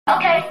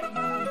Okay.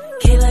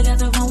 Kayla got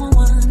the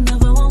 111, the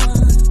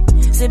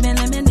 411. Sipping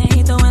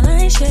lemonade, throwing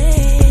light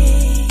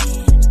shade.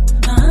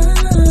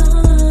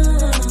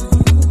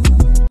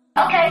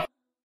 Okay.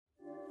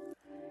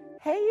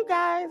 Hey, you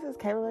guys, it's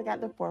Kayla got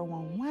the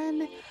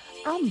 411.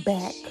 I'm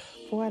back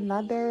for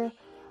another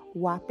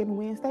Whopping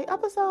Wednesday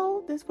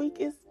episode. This week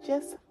is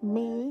just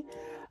me.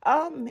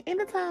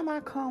 Anytime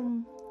I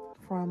come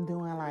from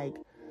doing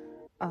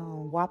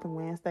Whopping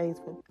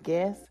Wednesdays with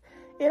guests,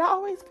 it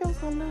always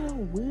feels a little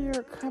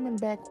weird coming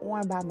back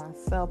on by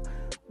myself,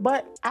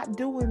 but I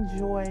do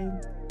enjoy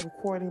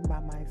recording by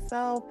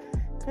myself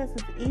because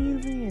it's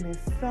easy and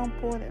it's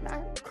simple, and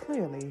I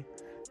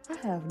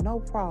have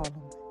no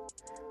problem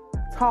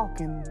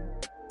talking,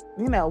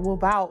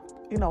 without,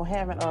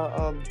 having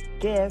a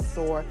guest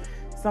or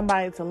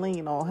somebody to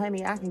lean on.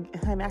 Honey, I can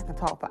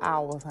talk for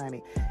hours,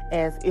 honey,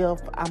 as if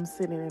I'm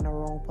sitting in a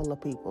room full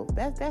of people.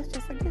 That's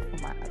just a gift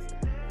of mine.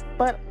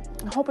 But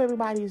I hope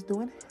everybody is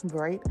doing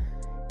great.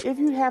 If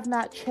you have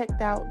not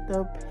checked out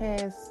the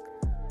past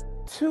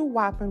 2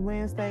 Whopping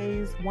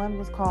Wednesdays, one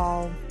was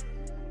called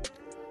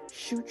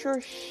Shoot Your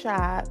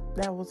Shot.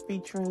 That was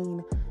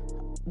featuring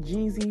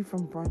Jeezy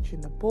from Brunch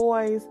and the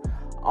Boys.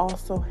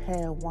 Also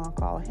had one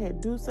called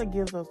Hadusa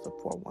Gives Us the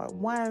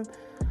 411.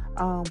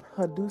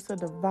 Hadusa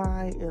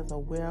Divine is a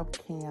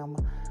webcam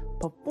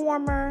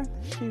performer.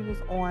 She was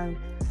on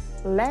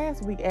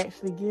last week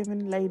actually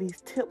giving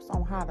ladies tips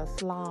on how to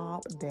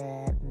slob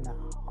that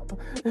knob.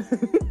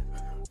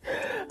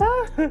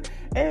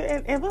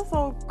 and what's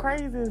so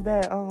crazy is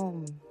that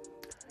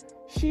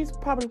she's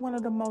probably one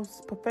of the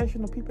most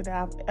professional people that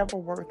I've ever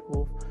worked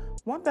with.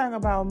 One thing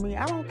about me,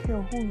 I don't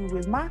care who you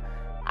is. I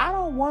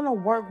don't want to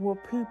work with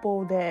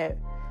people that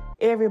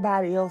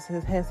everybody else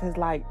has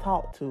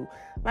talked to.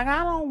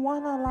 I don't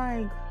want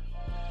to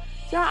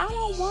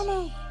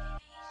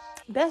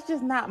that's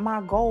just not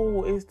my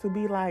goal, is to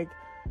be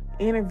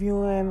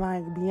interviewing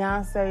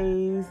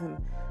Beyonce's and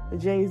the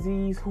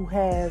Jay-Z's who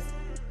has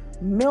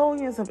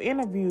millions of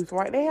interviews,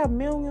 right? They have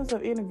millions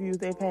of interviews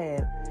they've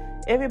had.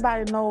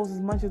 Everybody knows as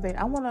much as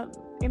I want to,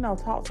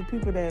 talk to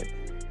people that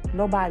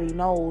nobody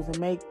knows and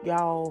make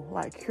y'all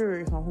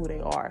curious on who they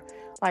are.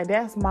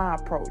 That's my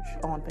approach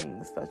on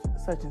things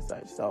such and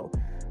such. So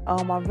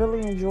I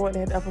really enjoyed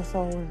that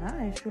episode, and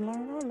I actually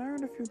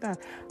learned a few things.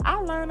 I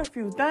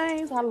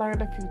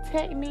learned a few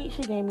techniques.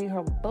 She gave me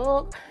her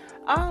book.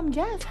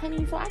 Yes,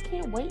 honey. So I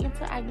can't wait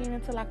until I get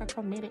into a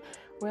committed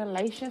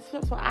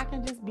relationship so I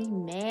can just be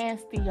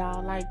nasty,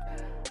 y'all.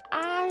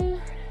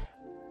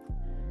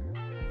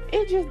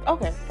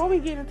 Before we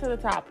get into the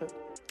topic.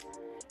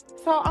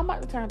 So I'm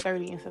about to turn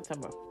 30 in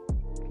September.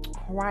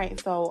 Right.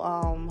 So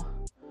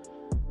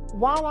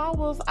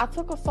I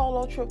took a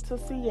solo trip to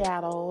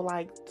Seattle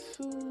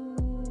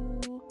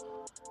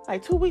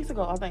 2 weeks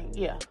ago, I think.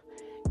 Yeah.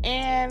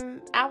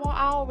 And I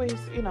always,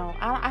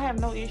 I have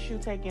no issue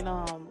taking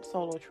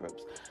solo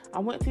trips. I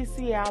went to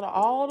Seattle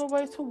all the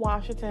way to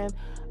Washington.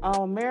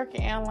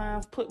 American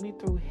Airlines put me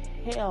through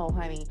hell,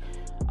 honey.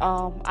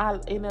 I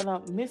ended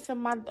up missing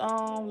my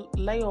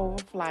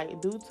layover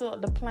flight due to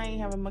the plane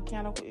having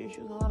mechanical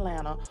issues in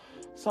Atlanta.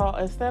 So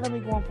instead of me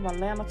going from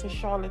Atlanta to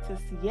Charlotte to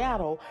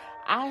Seattle,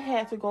 I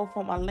had to go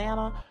from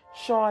Atlanta,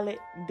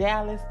 Charlotte,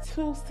 Dallas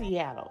to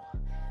Seattle.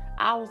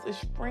 I was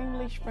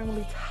extremely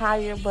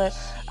tired, but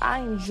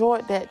I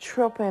enjoyed that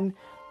trip. And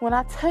when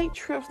I take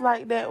trips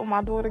like that, when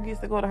my daughter gets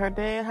to go to her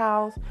dad's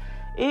house,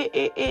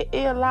 it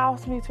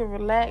allows me to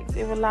relax.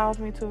 It allows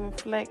me to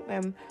reflect.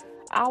 And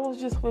I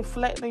was just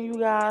reflecting, you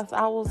guys.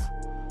 I was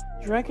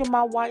drinking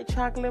my white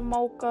chocolate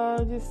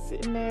mocha, just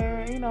sitting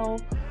there,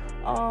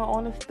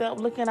 on the step,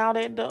 looking out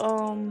at the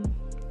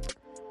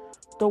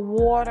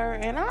water.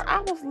 And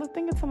I was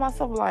thinking to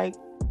myself, I'm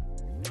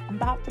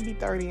about to be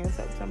 30 in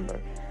September.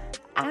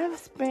 I've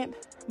spent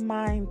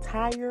almost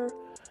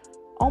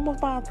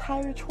my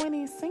entire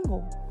 20s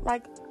single.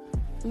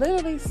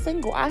 Literally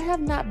single. I have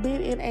not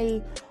been in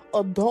a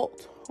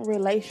adult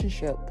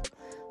relationship.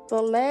 The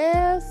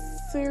last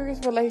serious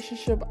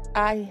relationship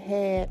I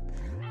had,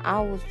 I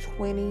was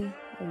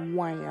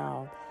 21,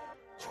 y'all.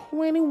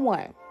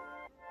 21.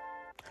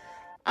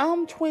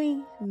 I'm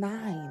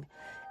 29.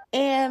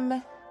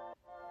 And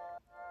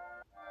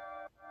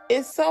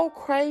it's so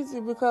crazy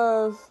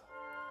because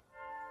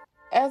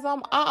as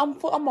I'm a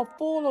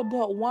full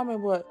adult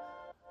woman, but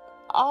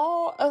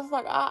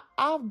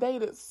I've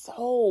dated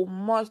so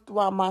much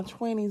throughout my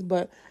 20s,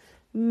 but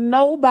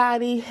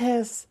nobody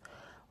has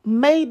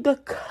made the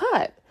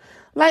cut.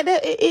 That,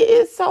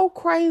 it's so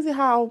crazy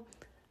how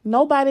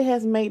nobody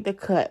has made the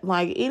cut.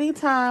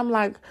 Anytime,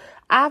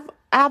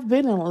 I've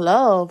been in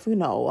love,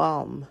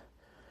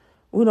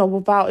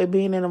 without it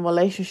being in a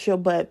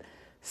relationship, but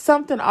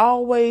something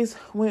always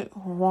went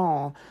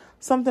wrong.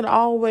 Something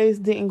always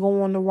didn't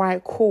go on the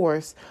right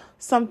course.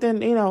 Something,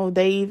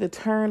 they either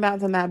turned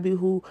out to not be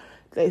who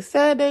they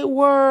said they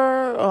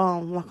were,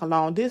 a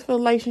long distance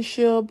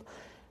relationship,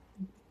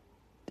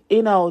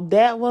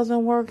 that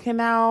wasn't working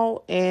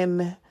out,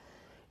 and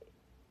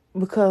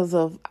because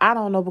of,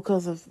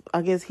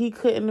 I guess he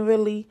couldn't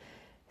really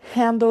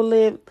handle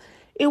it.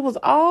 it was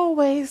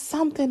always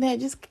something that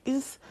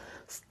just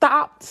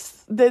stopped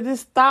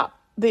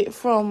it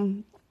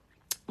from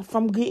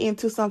getting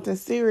to something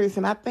serious.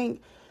 And I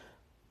think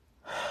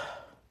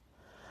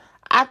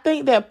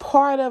that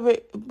part of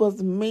it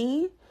was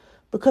me,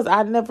 because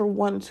I never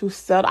wanted to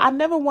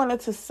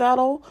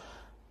settle.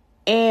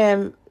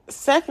 And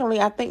secondly,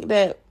 I think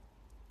that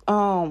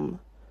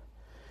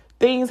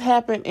things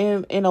happen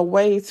in a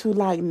way to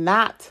like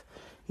not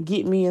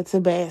get me into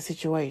bad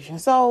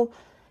situations. So,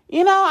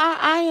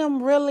 I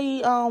am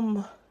really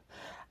I'm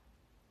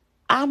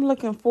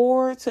looking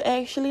forward to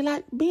actually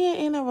like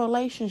being in a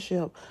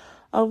relationship,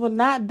 of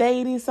not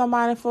dating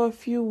somebody for a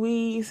few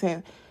weeks,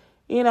 and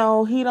he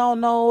don't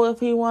know if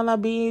he want to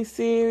be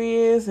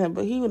serious,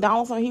 but he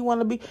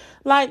want to be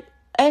like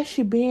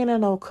actually being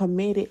in a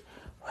committed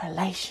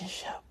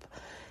relationship.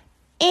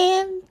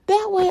 And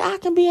that way I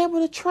can be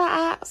able to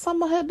try out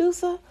some of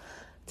Hadusa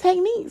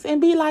techniques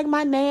and be like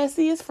my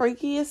nastiest,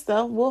 freakiest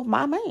stuff with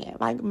my man.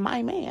 Like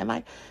my man.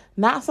 Like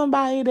not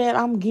somebody that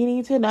I'm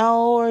getting to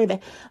know, or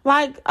that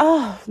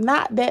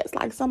not that's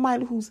like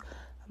somebody who's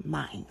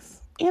mine.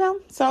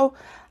 So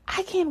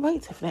I can't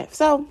wait for that.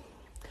 So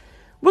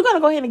we're going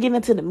to go ahead and get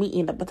into the meat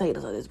and the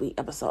potatoes of this week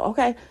episode,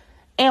 okay?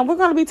 And we're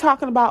going to be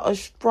talking about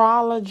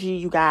astrology,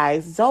 you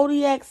guys.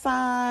 Zodiac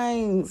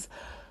signs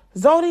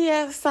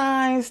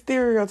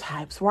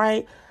stereotypes,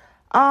 right?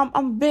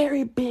 I'm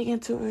very big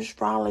into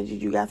astrology,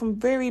 you guys. I'm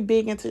very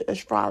big into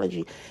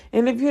astrology.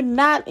 And if you're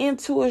not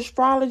into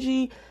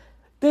astrology,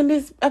 then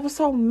this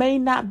episode may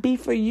not be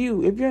for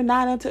you. If you're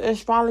not into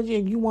astrology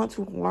and you want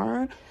to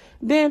learn,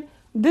 then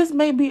this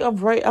may be a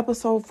great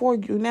episode for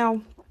you.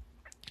 Now,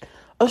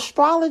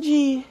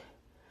 astrology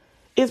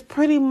is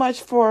pretty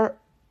much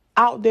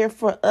out there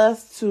for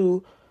us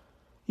to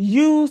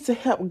use to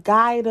help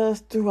guide us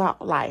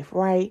throughout life,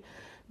 right?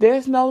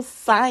 There's no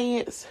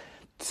science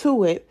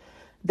to it,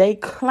 they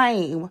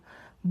claim.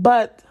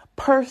 But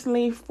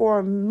personally,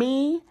 for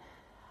me,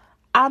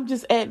 I'm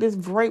just at this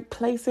great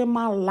place in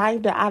my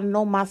life that I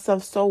know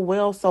myself so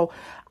well. So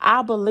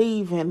I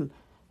believe in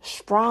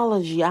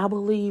astrology. I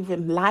believe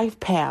in life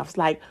paths.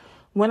 Like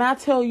when I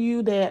tell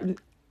you that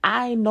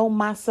I know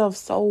myself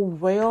so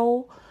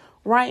well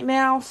right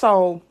now.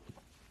 So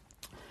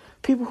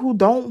people who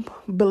don't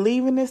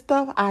believe in this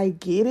stuff, I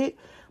get it.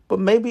 But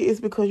maybe it's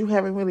because you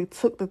haven't really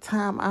took the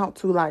time out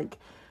to like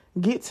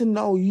get to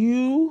know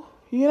you,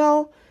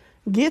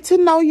 get to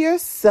know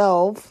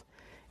yourself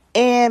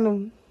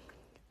and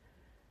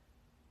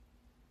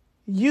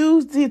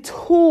use the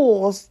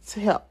tools to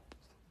help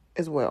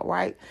as well,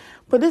 right?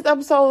 But this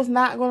episode is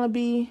not going to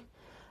be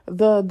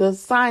the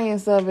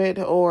science of it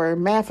or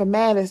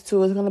mathematics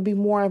to it. It's going to be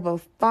more of a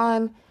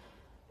fun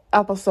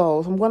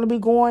episode. So I'm going to be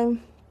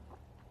going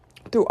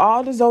through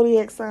all the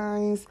zodiac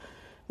signs,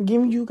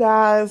 giving you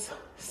guys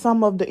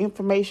some of the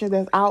information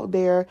that's out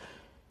there.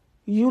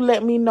 You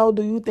let me know,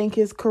 do you think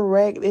it's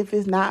correct? If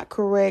it's not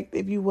correct,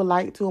 if you would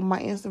like to, on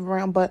my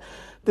Instagram. But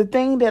the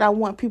thing that I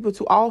want people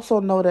to also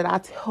know, that I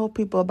tell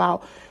people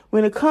about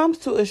when it comes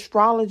to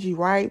astrology,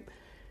 right?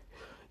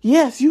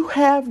 Yes, you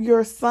have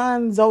your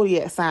sun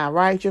zodiac sign,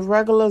 right? Your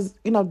regular,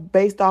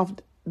 based off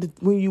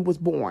when you was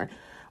born.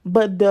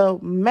 But the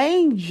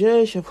main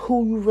judge of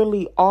who you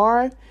really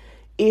are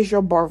is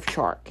your birth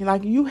chart.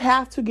 Like you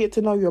have to get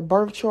to know your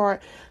birth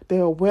chart.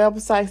 There are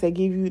websites that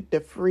give you the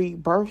free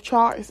birth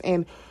charts,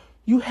 and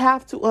you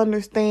have to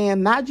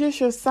understand not just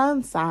your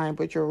sun sign,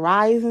 but your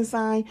rising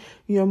sign,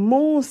 your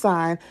moon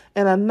sign,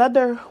 and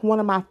another one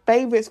of my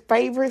favorites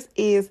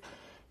is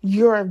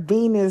your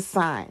Venus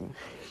sign.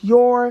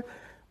 Your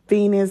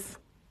Venus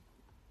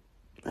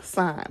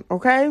sign,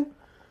 okay?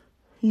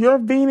 Your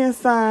Venus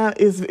sign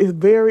is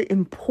very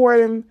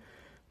important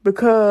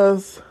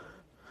because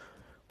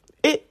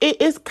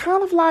it's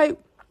kind of like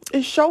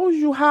it shows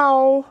you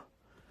how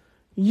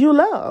you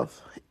love.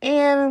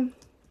 And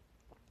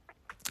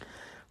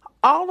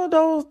all of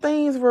those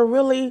things will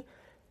really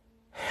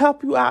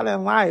help you out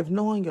in life.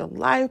 Knowing your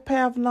life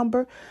path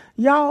number,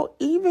 y'all,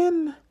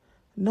 even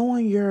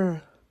knowing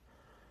your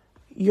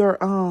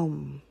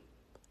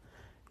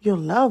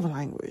love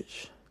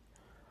language.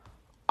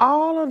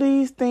 All of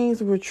these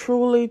things will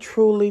truly,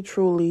 truly,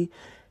 truly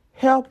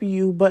help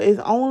you, but it's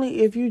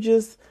only if you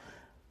just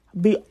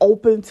be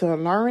open to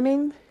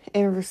learning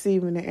and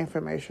receiving the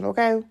information,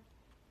 okay?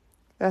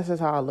 That's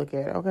just how I look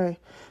at it, okay?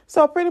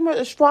 So pretty much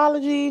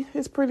astrology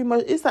is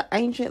it's an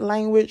ancient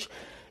language.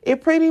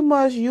 It pretty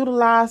much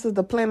utilizes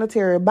the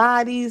planetary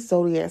bodies,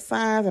 zodiac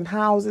signs, and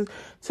houses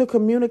to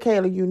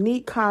communicate a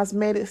unique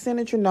cosmetic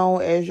signature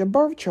known as your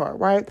birth chart,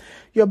 right?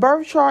 Your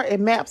birth chart, it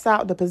maps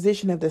out the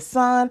position of the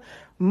sun,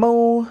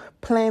 moon,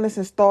 planets,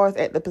 and stars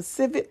at the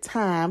specific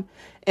time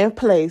and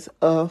place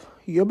of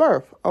your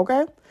birth,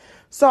 okay?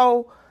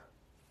 So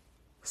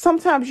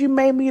sometimes you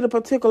may meet a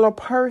particular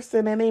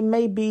person and it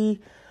may be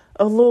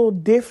a little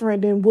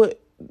different than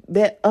what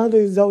that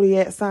other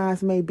zodiac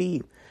signs may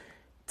be.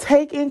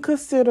 Take in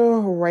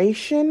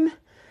consideration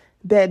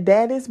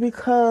that is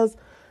because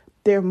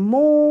their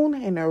moon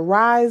and their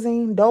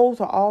rising, those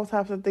are all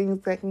types of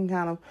things that can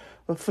kind of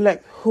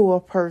reflect who a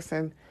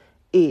person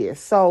is.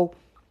 So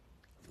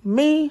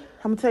me,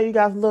 I'm going to tell you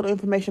guys a little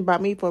information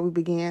about me before we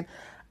begin.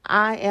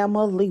 I am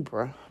a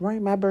Libra,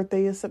 right? My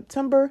birthday is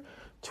September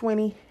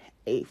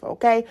 28th,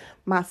 okay?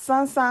 My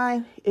sun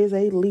sign is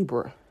a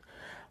Libra.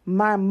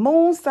 My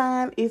moon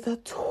sign is a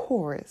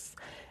Taurus.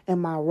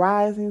 And my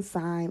rising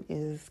sign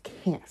is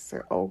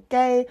Cancer,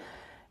 okay?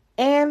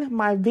 And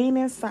my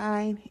Venus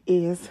sign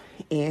is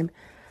in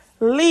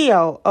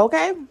Leo,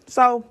 okay?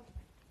 So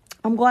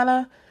I'm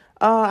gonna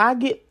I'll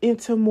get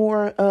into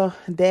more of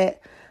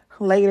that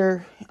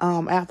later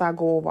after I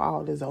go over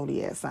all the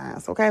zodiac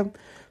signs, okay?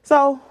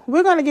 So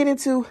we're gonna get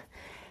into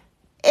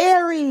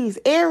Aries.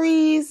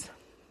 Aries,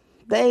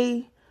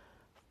 they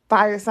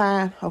fire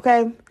sign,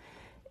 okay?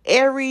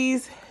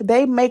 Aries,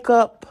 they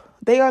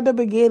are the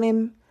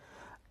beginning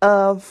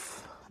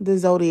of the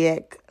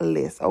zodiac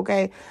list,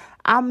 okay?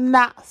 I'm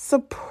not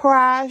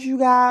surprised, you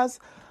guys.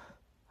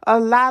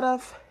 A lot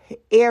of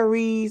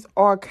Aries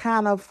are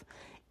kind of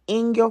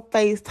in your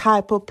face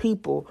type of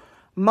people.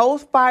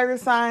 Most fire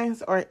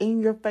signs are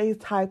in your face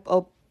type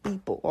of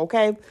people,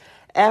 okay?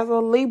 As a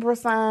Libra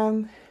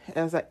sign,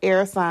 as an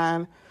air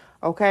sign,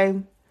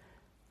 okay?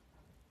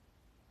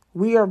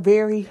 We are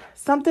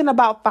something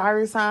about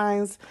fire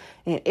signs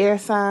and air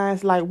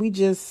signs, like we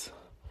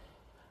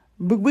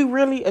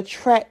really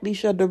attract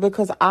each other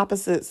because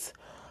opposites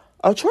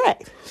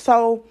attract.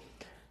 So,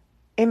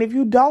 and if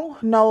you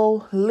don't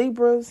know,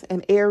 Libras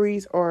and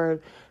Aries are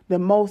the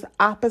most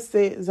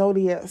opposite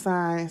zodiac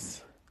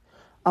signs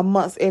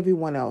amongst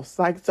everyone else.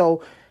 Like,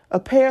 so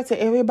compared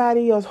to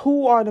everybody else,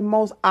 who are the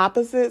most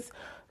opposites?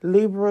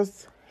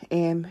 Libras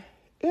and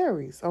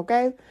Aries,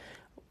 okay?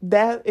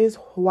 That is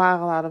why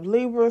a lot of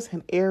Libras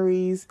and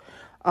Aries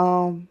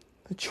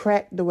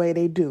attract the way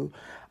they do.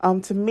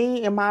 To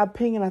me, in my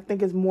opinion, I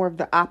think it's more of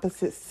the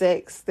opposite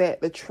sex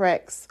that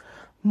attracts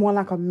more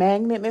like a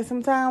magnet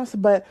sometimes.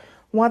 But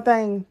one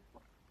thing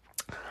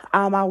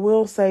I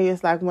will say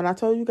is, like, when I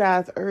told you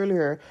guys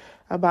earlier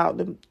about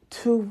the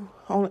two,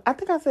 I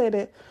think I said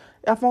that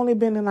I've only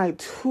been in like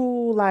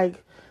two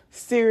like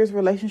serious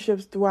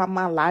relationships throughout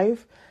my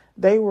life.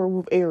 They were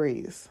with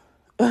Aries.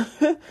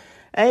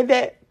 Ain't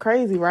that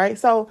crazy, right?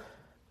 So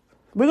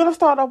we're going to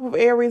start off with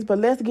Aries, but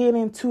let's get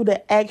into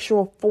the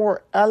actual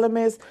 4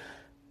 elements.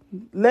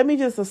 Let me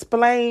just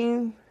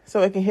explain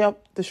so it can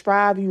help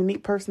describe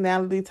unique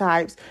personality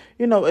types,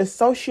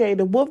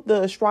 associated with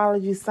the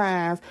astrology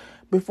signs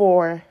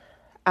before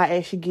I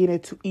actually get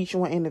into each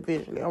one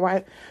individually, all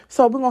right?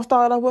 So we're going to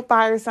start off with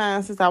fire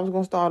signs, since I was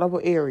going to start off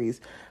with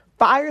Aries.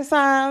 Fire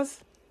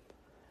signs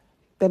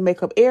that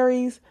make up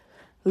Aries,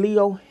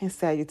 Leo, and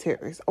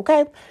Sagittarius,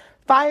 okay?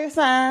 Fire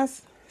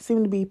signs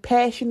seem to be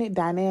passionate,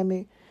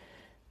 dynamic,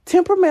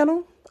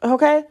 temperamental,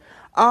 okay?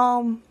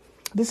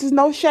 This is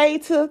no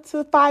shade to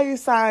fire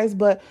signs,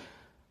 but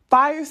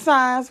fire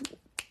signs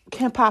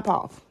can pop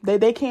off.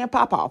 They can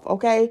pop off,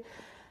 okay?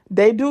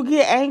 They do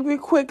get angry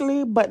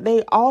quickly, but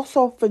they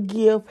also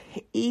forgive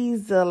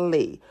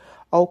easily,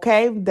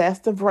 okay? That's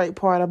the great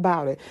part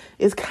about it.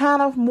 It's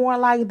kind of more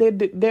like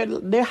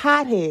they're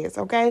hotheads,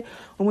 okay?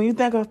 And when you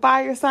think of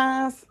fire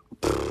signs,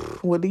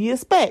 what do you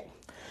expect?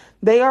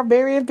 They are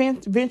very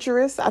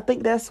adventurous. I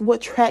think that's what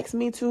attracts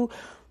me to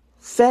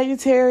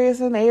Sagittarius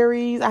and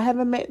Aries. I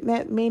haven't met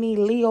that many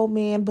Leo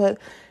men, but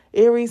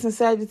Aries and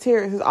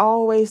Sagittarius is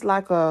always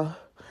like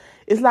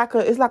it's like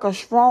a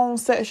strong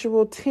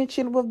sexual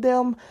tension with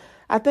them.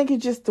 I think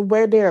it's just the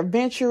way they're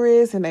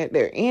adventurous and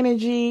their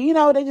energy.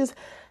 They just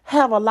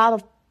have a lot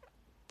of,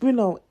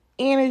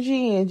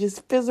 energy and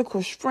just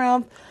physical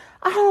strength.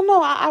 I don't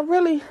know. I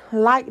really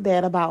like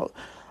that about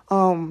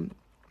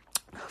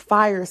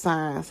fire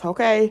signs,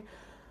 okay?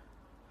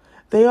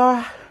 They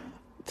are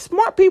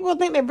smart people. I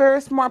think they're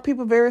very smart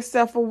people, very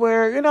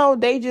self-aware.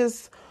 They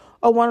just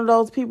are one of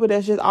those people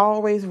that's just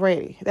always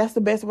ready. That's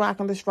the best way I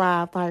can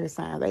describe fire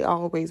signs. They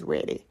always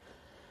ready.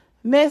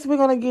 Next, we're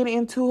going to get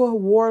into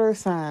water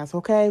signs,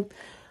 okay?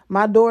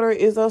 My daughter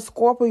is a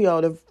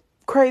Scorpio. The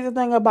crazy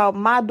thing about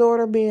my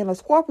daughter being a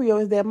Scorpio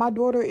is that my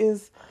daughter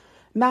is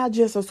not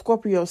just a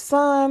Scorpio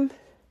sun.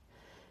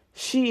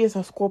 She is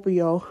a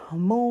Scorpio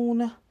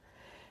moon.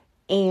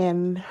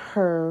 And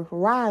her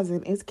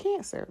rising is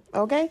Cancer,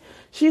 okay?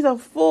 She's a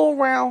full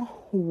round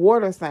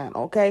water sign,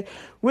 okay?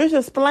 Which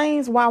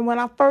explains why when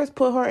I first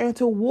put her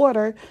into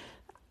water,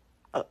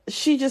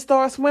 she just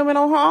started swimming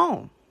on her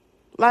own.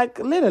 Like,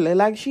 literally,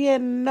 like she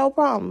had no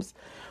problems.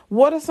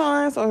 Water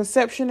signs are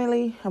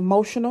exceptionally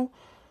emotional.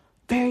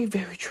 Very,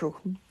 very true.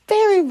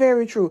 Very,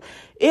 very true.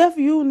 If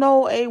you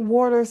know a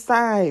water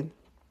sign,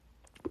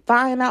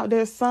 find out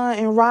their sun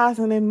and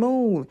rising and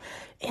moon,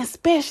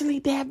 especially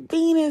that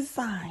Venus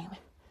sign.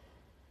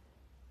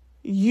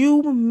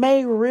 You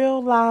may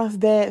realize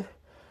that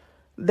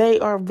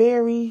they are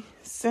very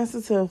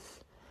sensitive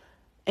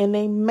and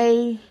they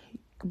may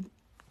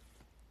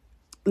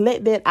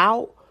let that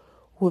out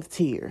with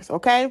tears,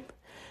 okay?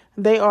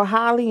 They are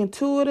highly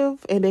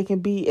intuitive and they can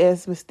be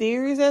as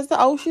mysterious as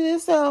the ocean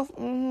itself.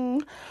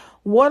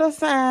 Water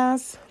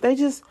signs, they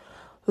just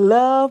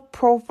love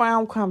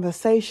profound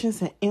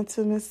conversations and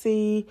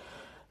intimacy.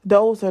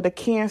 Those are the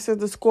Cancers,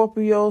 the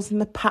Scorpios,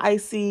 and the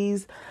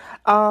Pisces.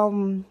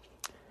 I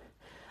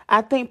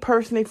think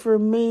personally for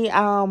me,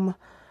 I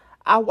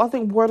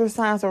think water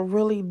signs are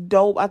really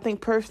dope. I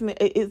think personally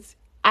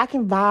I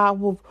can vibe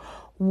with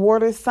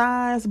water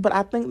signs, but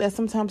I think that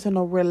sometimes in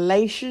a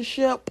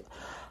relationship,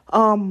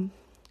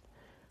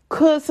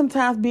 could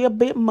sometimes be a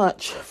bit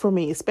much for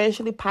me,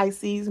 especially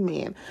Pisces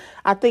men.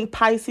 I think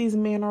Pisces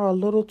men are a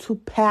little too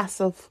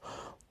passive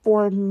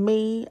for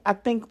me. I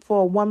think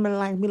for a woman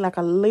like me, like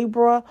a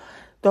Libra,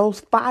 those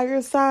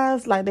fire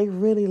signs, like they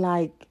really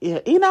like, yeah,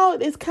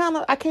 it's kind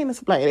of, I can't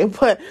explain it,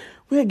 but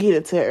we'll get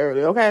into it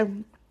earlier, okay?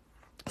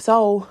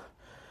 So,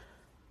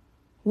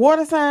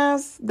 water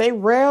signs, they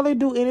rarely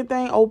do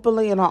anything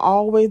openly and are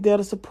always there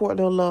to support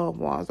their loved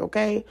ones,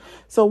 okay?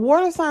 So,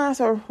 water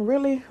signs are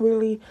really,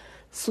 really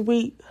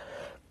sweet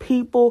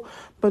people,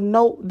 but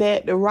note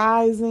that the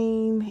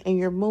rising and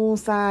your moon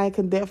sign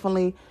can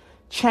definitely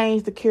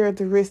change the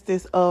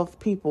characteristics of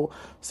people.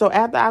 So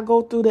after I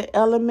go through the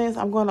elements,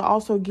 I'm going to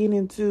also get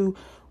into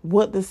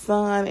what the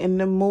sun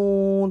and the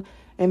moon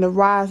and the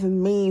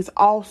rising means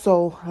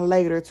also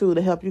later too,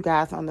 to help you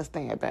guys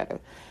understand better.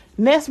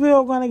 Next,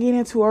 we're going to get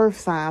into earth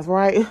signs,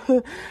 right?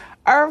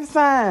 Earth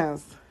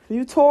signs,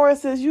 you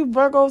Tauruses, you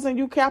Virgos, and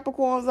you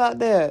Capricorns out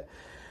there.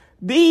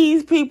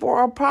 These people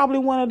are probably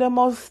one of the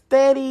most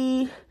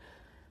steady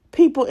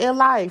people in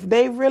life.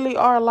 They really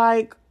are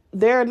I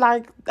feel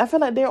like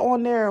they're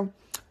on their,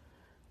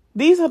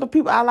 these are the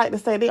people I like to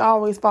say, they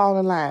always fall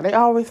in line. They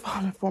always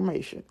fall in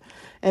formation.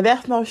 And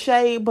that's no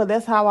shade, but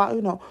that's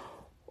how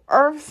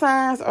earth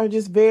signs are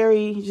just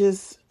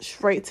just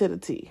straight to the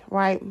T,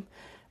 right?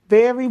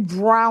 Very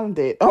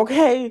grounded,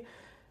 okay?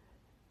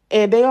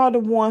 And they are the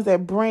ones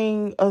that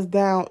bring us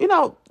down,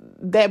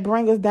 that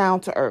bring us down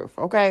to earth,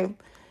 okay?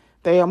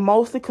 They are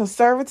mostly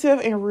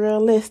conservative and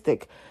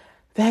realistic.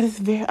 That is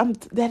very,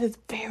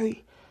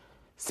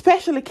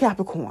 especially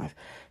Capricorns.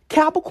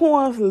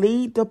 Capricorns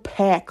lead the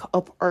pack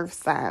of earth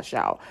signs,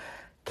 y'all.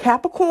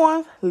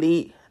 Capricorns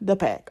lead the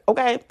pack,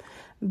 okay?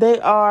 They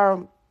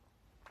are,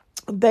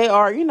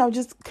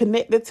 just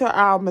connected to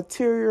our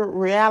material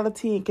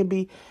reality and can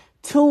be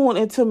tuned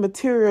into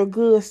material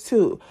goods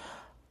too.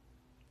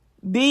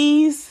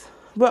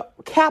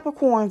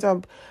 Capricorns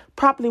are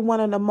probably one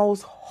of the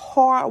most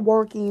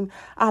hardworking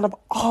out of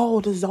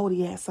all the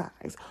zodiac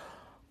signs.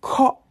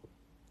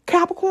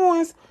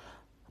 Capricorns,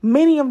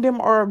 many of them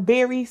are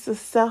very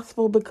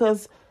successful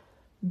because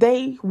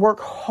they work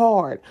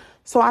hard.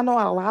 So I know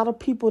a lot of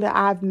people that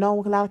I've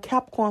known, a lot of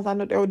Capricorns, I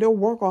know they're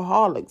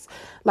workaholics.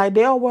 Like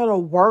they'll rather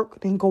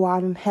work than go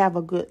out and have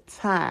a good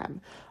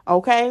time.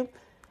 Okay?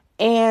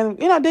 And,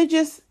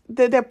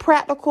 they're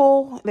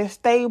practical, they're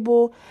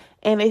stable,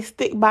 and they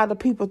stick by the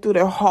people through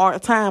their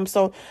hard times.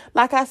 So,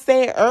 like I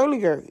said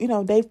earlier,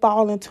 they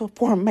fall into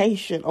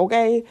formation,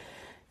 okay?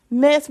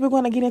 Next, we're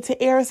going to get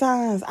into air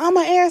signs. I'm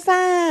an air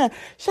sign.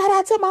 Shout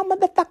out to my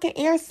motherfucking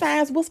air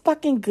signs. What's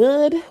fucking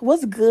good?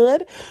 What's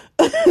good?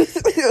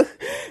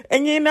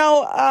 And,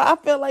 I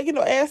feel like,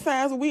 air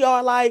signs,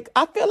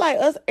 I feel like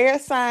us air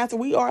signs,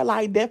 we are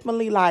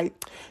definitely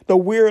the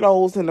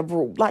weirdos in the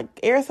group. Like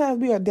air signs,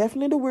 we are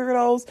definitely the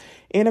weirdos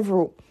in the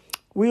group.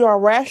 We are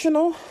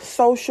rational,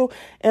 social,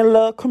 and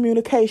love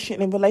communication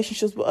and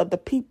relationships with other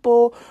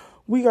people.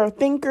 We are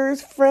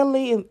thinkers,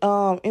 friendly,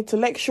 and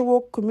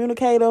intellectual,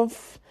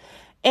 communicative.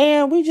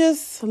 And we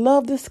just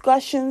love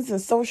discussions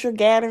and social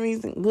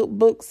gatherings and good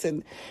books.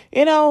 And,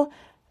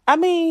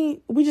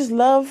 we just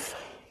love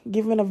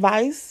giving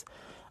advice.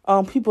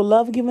 People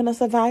love giving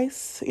us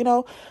advice,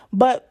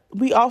 but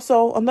we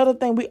also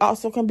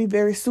can be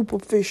very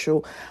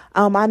superficial.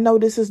 I know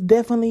this is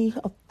definitely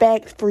a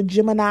fact for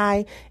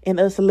Gemini and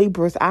us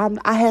Libras.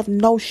 I have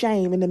no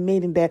shame in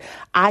admitting that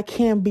I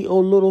can be a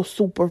little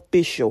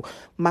superficial.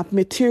 My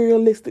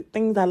materialistic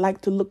things, I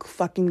like to look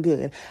fucking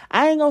good.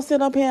 I ain't gonna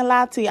sit up here and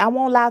lie to you. I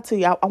won't lie to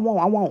you. I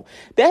won't.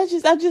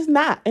 I'm just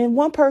not. And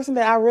one person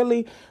that I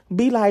really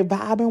be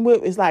vibing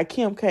with is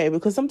Kim K,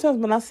 because sometimes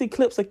when I see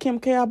clips of Kim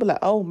K, I'll be like,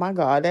 oh my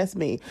God, that's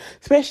me.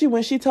 Especially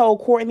when she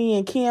told Courtney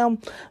and Kim,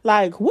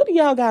 what do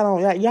y'all got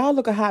on? Y'all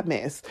look a hot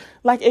mess.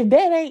 If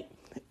that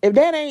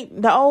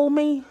ain't the old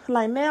me,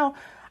 now,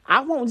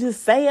 I won't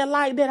just say it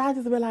like that. I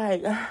just be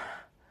like,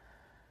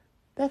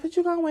 that's what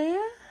you gonna wear?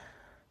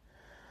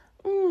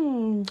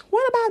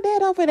 What about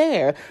that over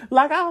there?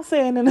 I'll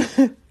say it in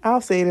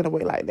a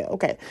way like that.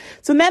 Okay.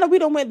 So now that we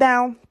done went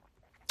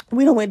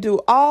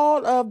through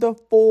all of the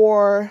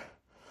four,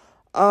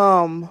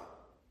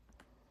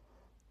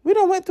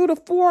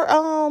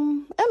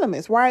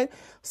 elements, right?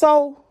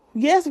 So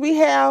yes, we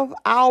have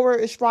our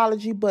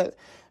astrology, but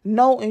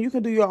no, and you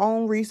can do your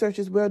own research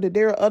as well, that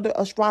there are other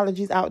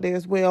astrologies out there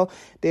as well.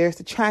 There's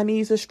the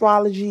Chinese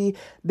astrology.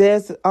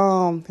 There's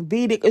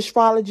Vedic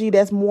astrology.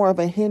 That's more of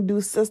a Hindu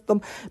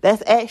system.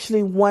 That's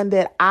actually one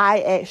that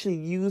I actually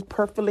use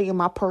perfectly in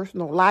my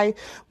personal life.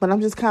 But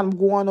I'm just kind of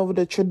going over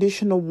the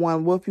traditional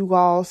one with you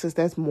all, since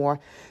that's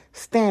more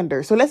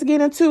standard. So let's get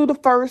into the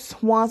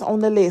first ones on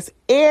the list.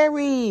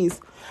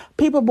 Aries.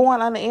 People born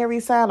on the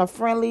Aries sign are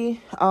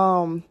friendly.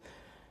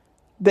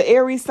 the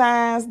Aries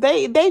signs,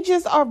 they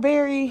just are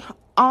very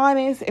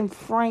honest and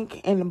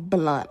frank and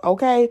blunt,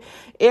 okay?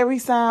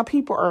 Aries sign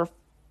people are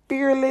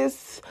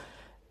fearless.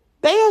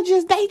 They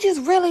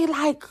just really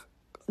like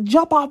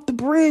jump off the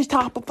bridge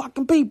type of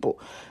fucking people.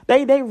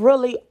 They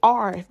really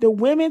are. The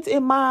women's,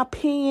 in my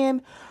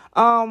opinion,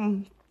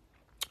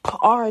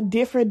 are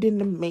different than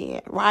the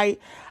men, right?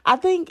 I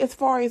think as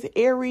far as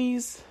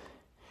Aries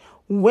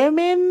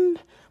women,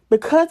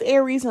 because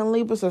Aries and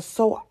Libras are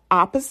so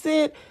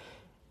opposite,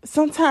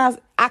 sometimes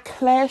I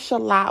clash a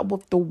lot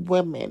with the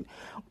women.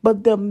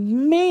 But the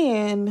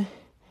men,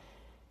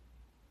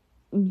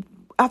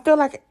 I feel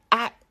like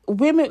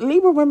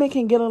Libra women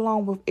can get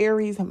along with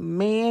Aries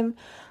men,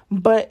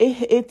 but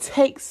it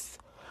takes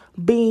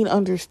being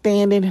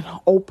understanding and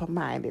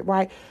open-minded,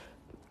 right?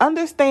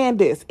 Understand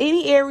this.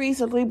 Any Aries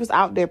and Libras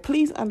out there,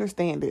 please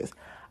understand this.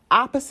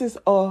 Opposites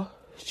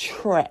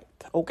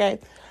attract, okay?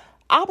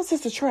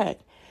 Opposites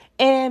attract.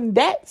 And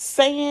that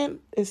saying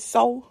is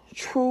so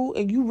true.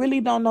 And you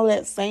really don't know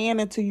that saying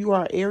until you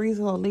are Aries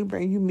and a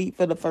Libra and you meet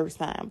for the first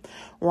time,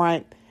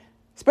 right?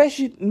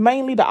 Especially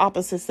mainly the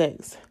opposite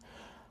sex.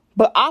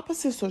 But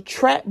opposites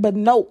attract, but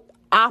no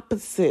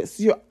opposites.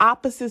 You're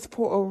opposites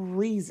for a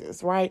reason,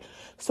 right?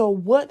 So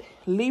what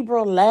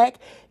Libra lack,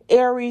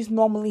 Aries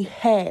normally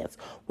has.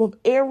 What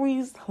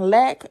Aries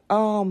lack,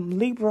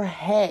 Libra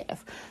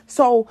has.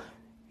 So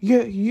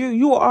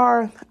you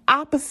are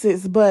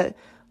opposites, but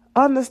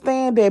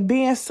understand that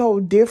being so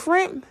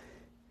different,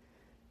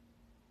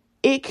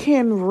 it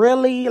can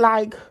really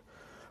like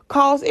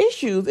cause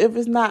issues if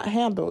it's not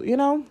handled, you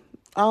know?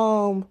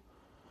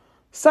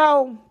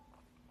 So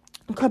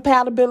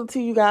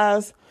compatibility, you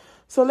guys.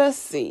 So let's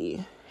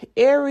see.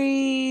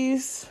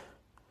 Aries.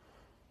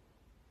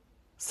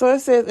 So it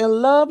says, in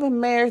love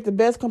and marriage, the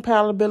best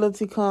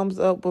compatibility comes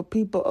up with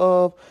people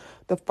of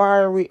the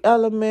fiery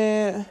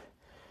element.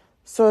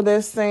 So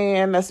they're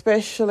saying,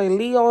 especially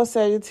Leo,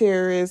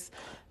 Sagittarius,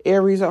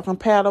 Aries are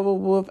compatible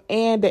with,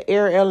 and the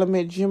air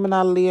element,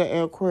 Gemini, Leo,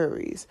 and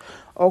Aquarius.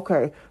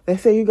 Okay, they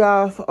say you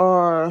guys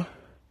are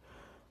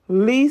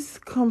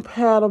least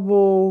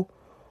compatible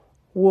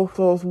with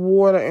those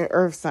water and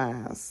earth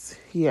signs.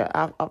 Yeah,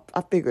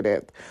 I figured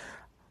that.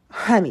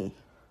 Honey,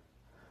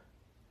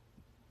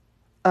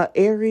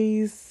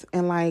 Aries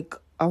and like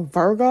a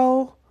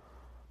Virgo,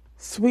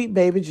 sweet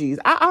baby G's.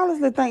 I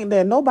honestly think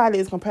that nobody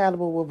is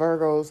compatible with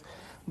Virgos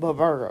but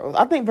Virgos.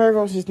 I think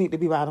Virgos just need to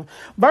be by them.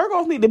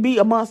 Virgos need to be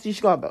amongst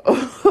each other.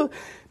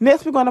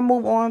 Next, we're going to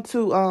move on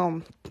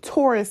to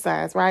Taurus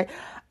signs, right?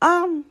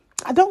 I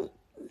don't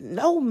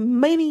know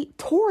many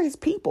Taurus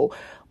people,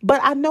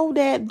 but I know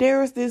that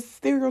there's this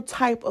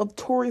stereotype of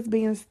Taurus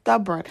being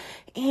stubborn.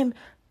 And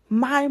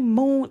my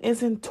moon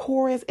is in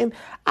Taurus, and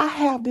I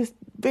have this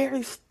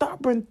very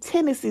stubborn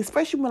tendency,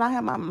 especially when I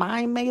have my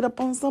mind made up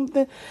on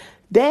something.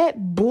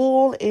 That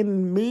bull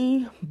in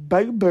me,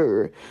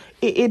 baby,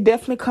 it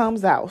definitely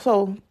comes out.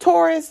 So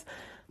Taurus,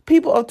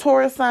 people of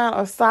Taurus sign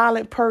are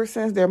silent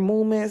persons. Their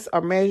movements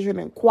are measured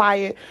and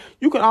quiet.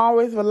 You can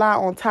always rely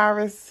on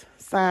Taurus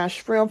sign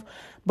strength,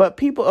 but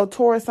people of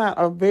Taurus sign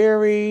are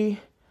very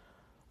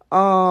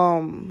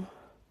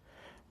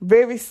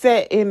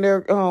set in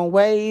their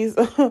ways.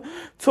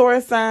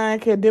 Taurus sign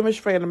can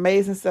demonstrate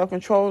amazing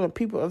self-control, and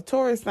people of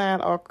Taurus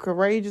sign are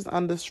courageous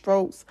under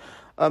strokes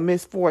of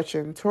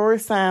misfortune.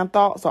 Taurus sign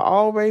thoughts are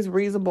always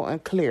reasonable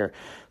and clear.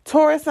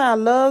 Taurus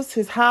sign loves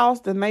his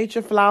house, the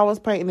nature, flowers,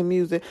 painting, and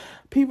music.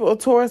 People of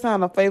Taurus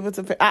sign are favored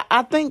to.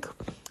 I think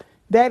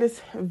that is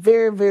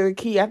very, very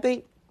key. I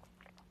think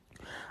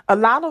a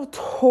lot of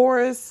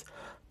Taurus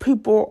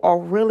people are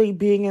really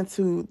big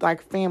into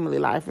like family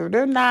life. If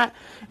they're not,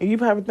 and you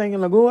probably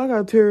thinking like, oh, I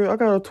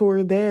got a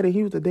Taurus dad and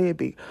he was a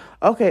deadbeat.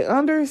 Okay,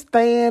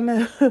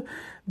 understand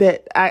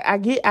that I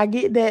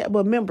get that,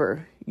 but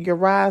remember, your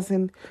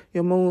rising,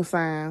 your moon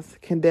signs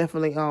can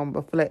definitely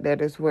reflect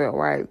that as well,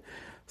 right?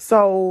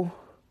 So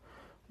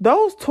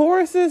those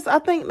Tauruses, I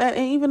think that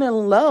even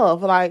in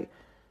love, like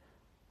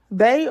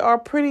they are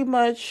pretty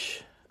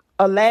much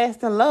a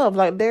lasting love.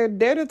 Like they're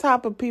the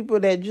type of people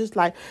that just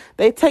like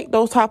they take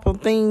those type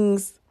of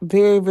things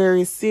very,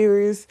 very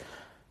serious.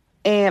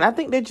 And I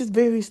think they're just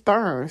very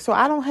stern. So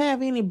I don't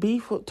have any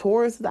beef with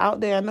Tauruses out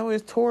there. I know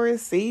it's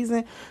Taurus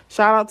season.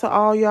 Shout out to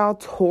all y'all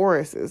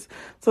Tauruses.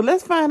 So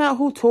let's find out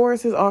who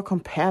Tauruses are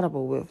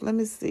compatible with. Let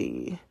me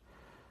see.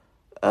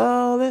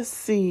 Let's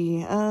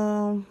see.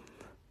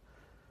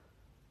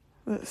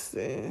 Let's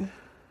see.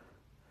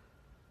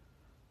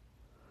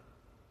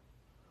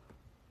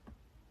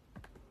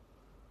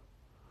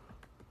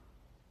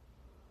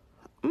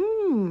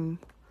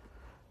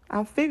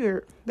 I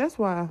figured that's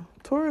why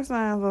Taurus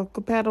signs are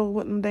compatible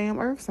with them damn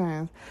earth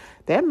signs.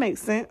 That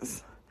makes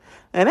sense.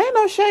 And ain't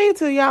no shade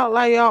to y'all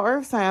like y'all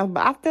earth signs,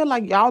 but I feel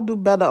like y'all do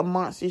better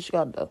amongst each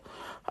other.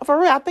 For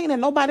real, I think that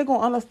nobody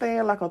gonna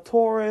understand like a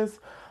Taurus,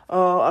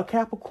 a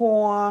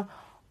Capricorn,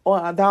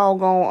 or a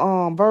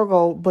doggone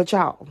Virgo, but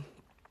y'all.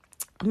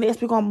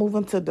 Next, we're gonna move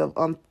into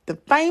the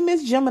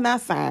famous Gemini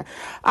sign.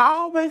 I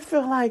always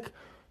feel like,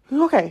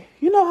 okay,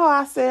 you know how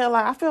I said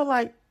like I feel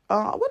like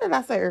what did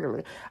I say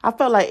earlier? I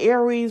felt like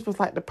Aries was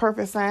like the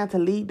perfect sign to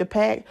lead the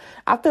pack.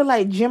 I feel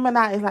like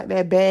Gemini is like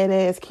that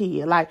badass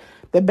kid, like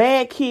the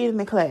bad kid in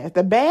the class.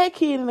 The bad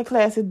kid in the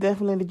class is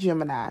definitely the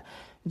Gemini.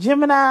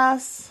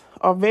 Geminis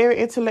are very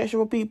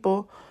intellectual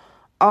people.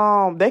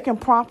 They can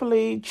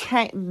promptly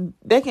change.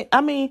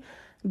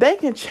 They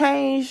can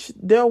change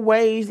their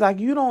ways. Like,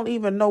 you don't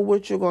even know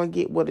what you're going to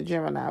get with a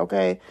Gemini.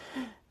 Okay.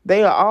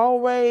 They are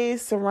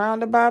always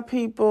surrounded by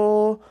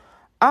people.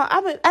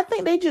 I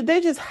think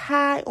they're just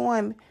high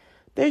on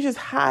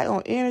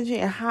energy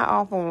and high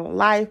off on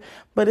life,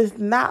 but it's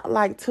not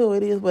like till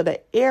it is with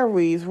the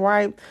Aries,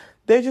 right?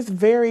 They're just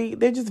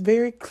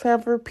very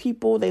clever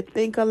people. They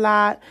think a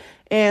lot,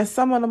 and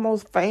some of the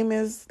most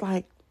famous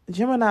like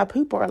Gemini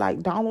people are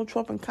like Donald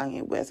Trump and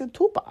Kanye West and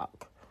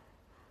Tupac.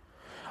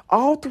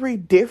 All three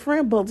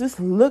different, but just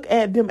look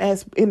at them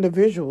as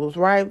individuals,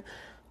 right?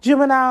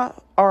 Gemini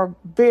are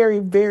very,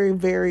 very,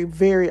 very,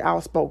 very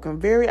outspoken,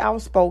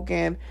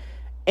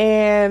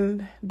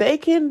 and they're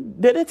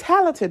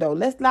talented though.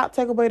 Let's not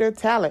take away their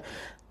talent.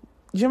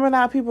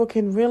 Gemini people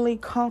can really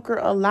conquer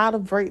a lot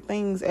of great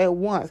things at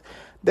once.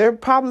 They're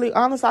probably,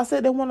 honest, I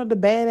said they're one of the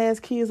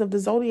badass kids of the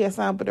zodiac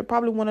sign, but they're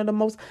probably one of the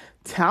most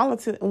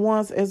talented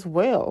ones as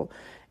well.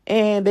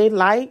 And they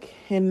like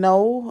and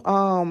know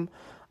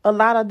a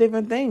lot of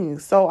different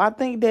things. So I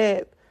think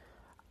that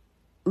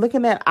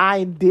looking at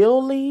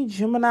ideally,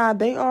 Gemini,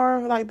 they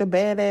are like the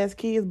badass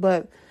kids,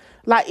 but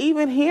like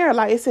even here,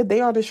 like it said,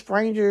 they are the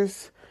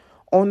strangers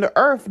on the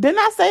earth. Didn't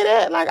I say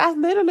that? Like I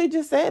literally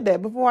just said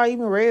that before I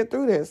even read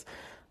through this.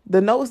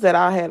 The notes that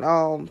I had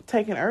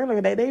taken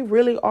earlier, they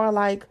really are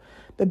like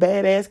the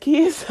badass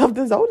kids of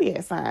the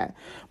zodiac sign,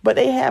 but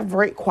they have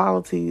great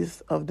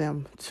qualities of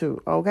them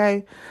too.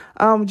 Okay,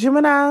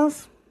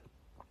 Geminis.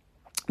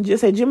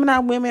 Just say Gemini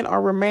women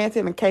are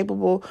romantic and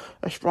capable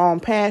of strong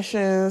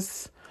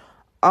passions.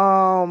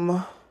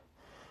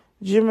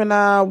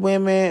 Gemini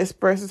women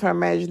expresses her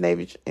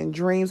imagination and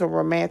dreams of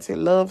romantic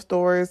love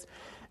stories.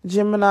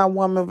 Gemini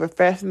woman will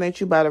fascinate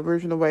you by the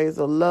original ways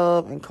of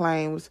love and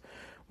claims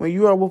when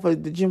you are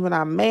with the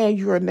Gemini man,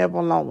 you are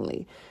never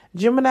lonely.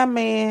 Gemini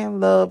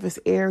man love is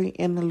airy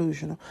and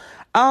illusional.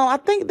 I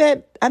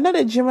know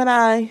that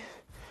Gemini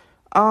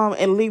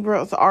and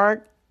Libras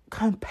are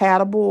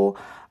compatible.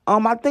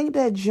 I think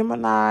that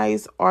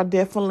Geminis are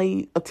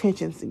definitely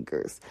attention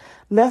seekers.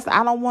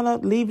 I don't want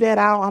to leave that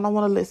out. I don't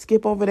want to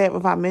skip over that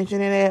without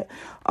mentioning that.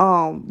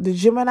 The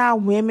Gemini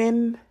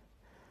women,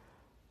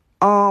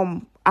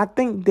 I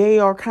think they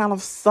are kind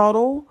of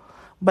subtle,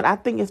 but I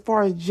think as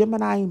far as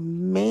Gemini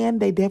men,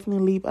 they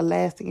definitely leave a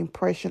lasting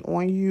impression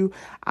on you.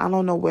 I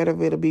don't know whether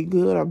it'll be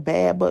good or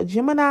bad, but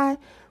Gemini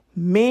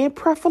men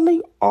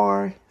preferably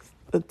are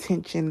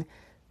attention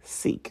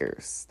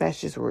seekers.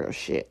 That's just real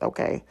shit,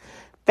 okay?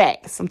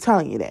 Facts. I'm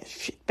telling you that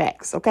shit.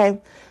 Facts,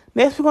 okay?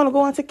 Next, we're going to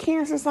go into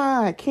Cancer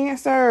sign.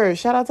 Cancer.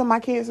 Shout out to my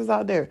Cancers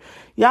out there.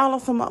 Y'all are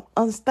some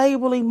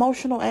unstable,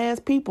 emotional ass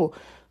people.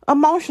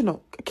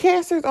 Emotional.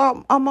 Cancers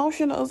are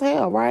emotional as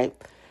hell, right?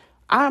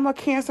 I'm a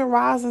Cancer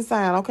rising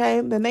sign,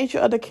 okay? The nature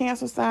of the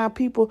Cancer sign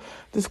people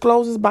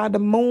discloses by the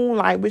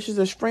moonlight, which is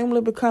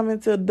extremely becoming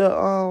to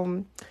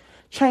the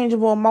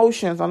changeable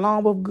emotions.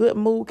 Along with good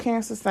mood,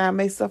 Cancer sign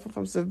may suffer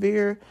from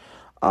severe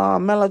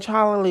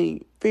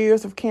melancholy.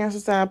 Fears of Cancer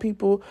sign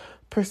people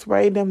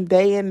persuade them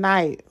day and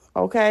night,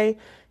 okay?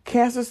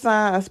 Cancer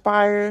sign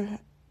aspire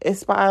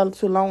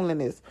to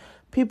loneliness.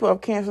 People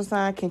of Cancer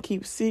sign can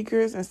keep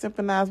secrets and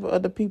sympathize with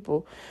other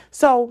people.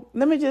 So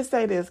let me just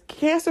say this.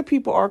 Cancer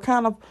people are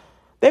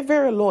they're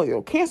very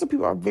loyal. Cancer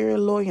people are very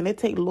loyal, and they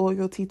take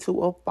loyalty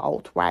to a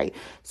fault, right?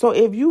 So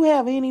if you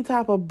have any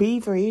type of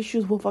beef or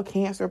issues with a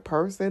Cancer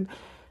person,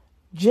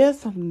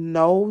 just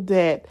know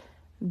that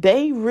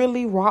they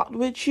really rocked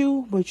with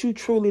you, but you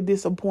truly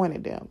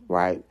disappointed them,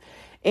 right?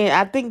 And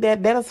I think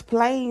that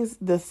explains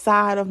the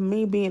side of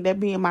me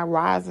being my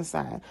rising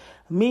sign.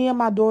 Me and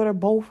my daughter,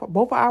 both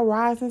of our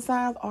rising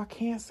signs are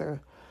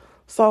Cancer.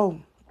 So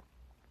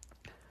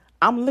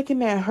I'm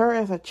looking at her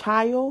as a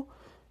child.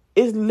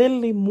 It's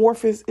literally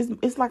morphous.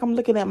 It's like I'm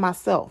looking at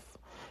myself.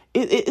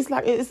 It's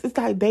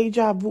like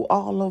deja vu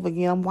all over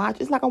again.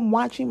 It's like I'm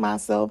watching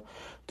myself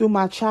through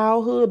my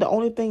childhood. The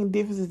only thing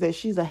difference is that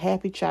she's a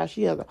happy child.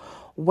 She has a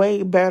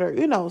way better,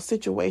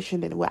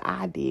 situation than what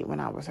I did when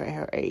I was at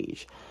her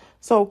age.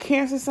 So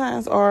Cancer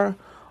signs are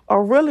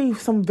really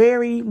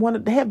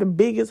they have the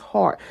biggest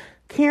heart.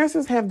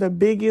 Cancers have the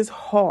biggest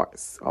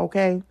hearts,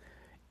 okay,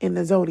 in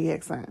the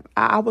zodiac sign.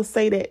 I would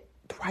say that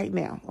right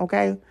now,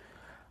 okay?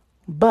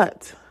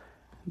 But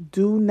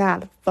do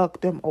not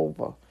fuck them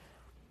over.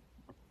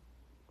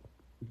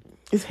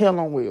 It's hell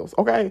on wheels,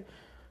 okay?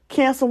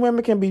 Cancer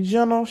women can be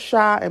gentle,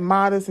 shy, and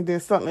modest, and then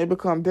suddenly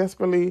become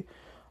desperately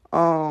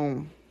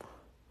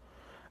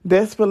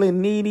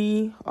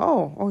needy.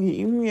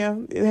 Yeah.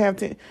 It have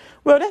to.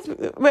 Well,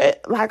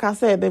 like I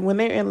said, that when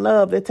they're in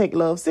love, they take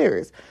love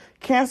serious.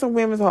 Cancer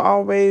women are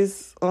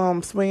always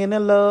swinging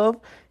in love.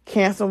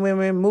 Cancer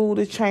women mood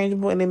is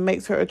changeable and it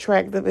makes her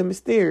attractive and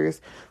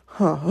mysterious.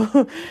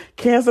 Huh.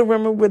 Cancer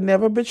women would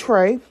never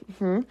betray.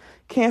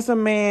 Cancer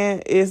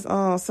man is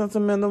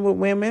sentimental with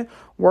women,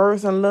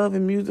 words and love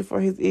and music for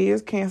his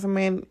ears. Cancer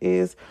man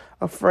is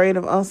afraid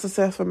of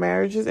unsuccessful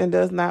marriages and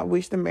does not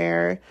wish to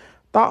marry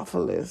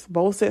thoughtfulness.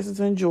 Both sexes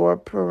enjoy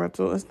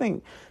parental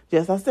instinct.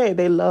 Just like I said,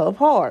 they love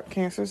hard.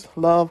 Cancers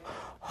love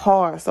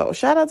hard. So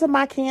shout out to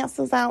my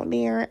cancers out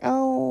there.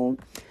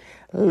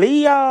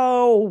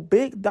 Leo,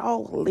 big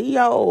dog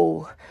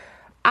Leo.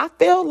 I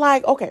feel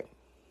like, okay,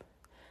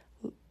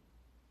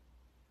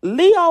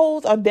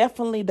 Leos are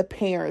definitely the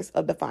parents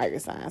of the fire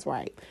signs,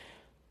 right?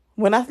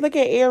 When I look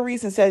at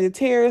Aries and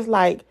Sagittarius,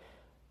 like,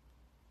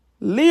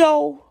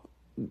 Leo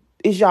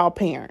is y'all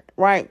parent,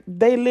 right?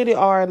 They literally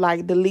are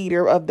like the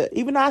leader of the,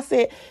 even though I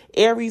said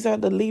Aries are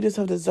the leaders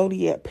of the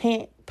zodiac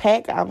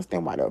pack, I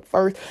understand why they're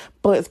first,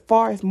 but as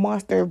far as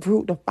monster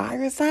root, the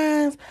fire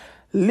signs,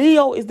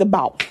 Leo is the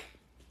boss.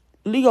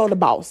 Leo the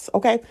boss,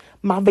 okay?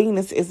 My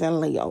Venus is in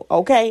Leo,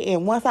 okay?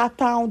 And once I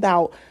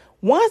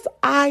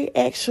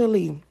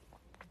actually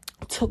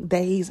took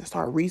days and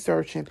started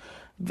researching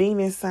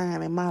Venus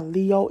sign and my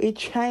Leo, it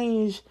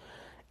changed.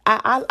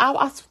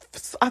 I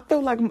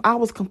feel like I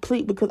was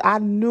complete because I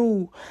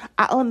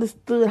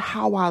understood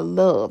how I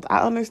loved.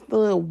 I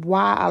understood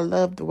why I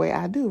love the way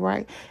I do,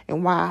 right?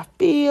 And why I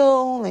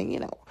feel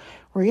and,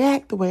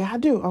 react the way I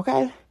do,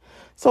 okay?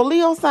 So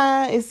Leo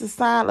sign is the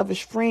sign of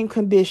extreme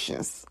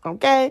conditions,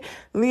 okay?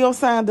 Leo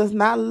sign does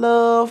not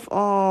love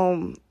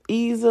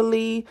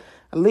easily.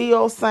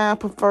 Leo sign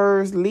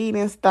prefers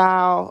leading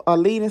style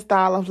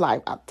of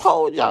life. I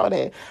told y'all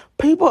that.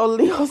 People of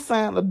Leo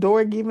sign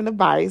adore giving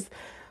advice.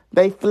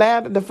 The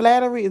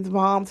flattery is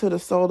balm to the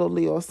soul of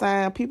Leo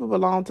sign. People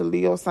belong to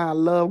Leo sign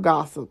love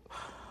gossip.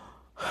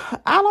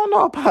 I don't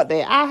know about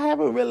that. I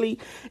haven't really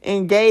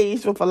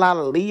engaged with a lot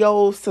of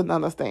Leos to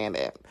understand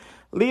that.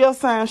 Leo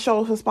sign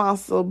shows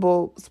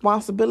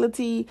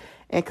responsibility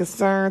and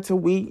concern to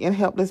weak and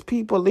helpless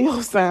people.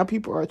 Leo sign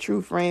people are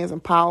true friends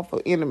and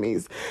powerful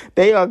enemies.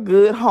 They are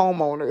good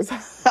homeowners.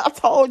 I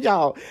told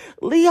y'all,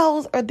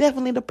 Leos are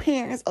definitely the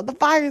parents of the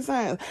fire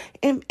signs.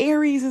 And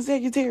Aries and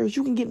Sagittarius,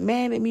 you can get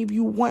mad at me if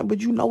you want,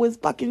 but you know it's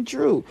fucking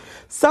true.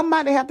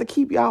 Somebody have to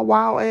keep y'all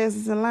wild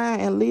asses in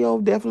line, and Leo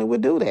definitely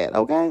would do that,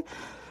 okay?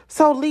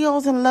 So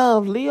Leo's in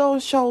love. Leo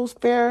shows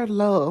fair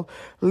love.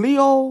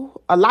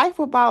 A life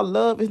without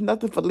love is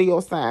nothing for Leo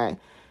sign.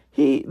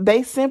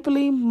 They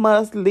simply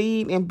must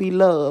lead and be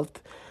loved.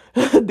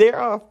 There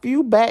are a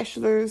few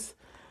bachelors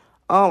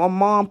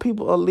among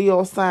people of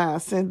Leo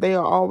sign since they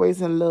are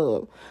always in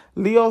love.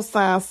 Leo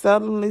sign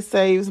seldomly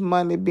saves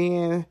money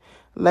being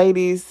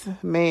ladies,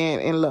 man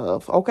in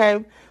love.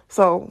 Okay.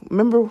 So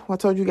remember I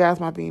told you guys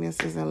my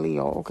Venus is in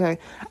Leo. Okay.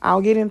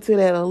 I'll get into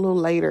that a little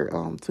later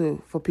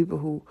for people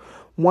who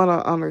want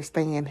to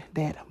understand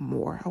that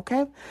more.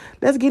 Okay,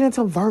 let's get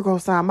into Virgo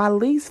sign, my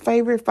least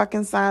favorite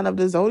fucking sign of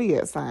the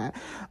zodiac sign.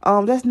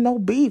 There's no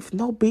beef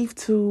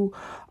to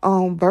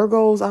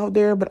Virgos out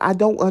there, but I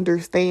don't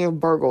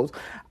understand Virgos.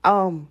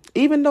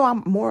 Even though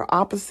I'm more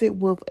opposite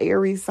with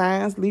Aries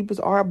signs, Libras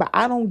are, but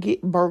I don't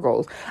get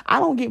Virgos. I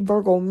don't get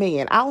Virgo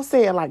men. I'll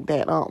say it like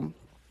that.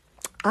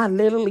 I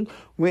literally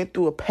went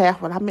through a path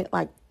when I met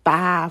like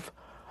five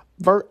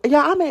Virgo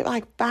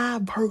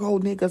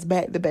niggas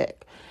back to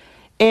back.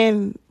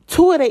 And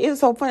two of them, it's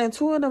so funny,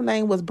 two of them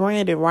name was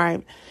Brandon,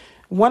 right?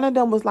 One of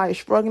them was like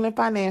struggling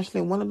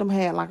financially. One of them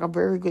had like a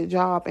very good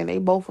job. And they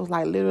both was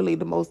like literally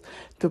the most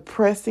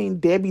depressing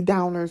Debbie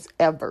Downers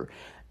ever.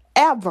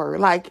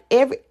 Like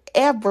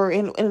ever.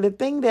 And the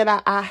thing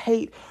that I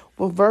hate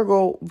with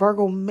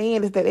Virgo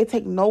men is that they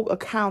take no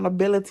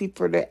accountability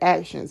for their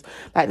actions.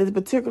 Like this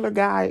particular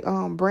guy,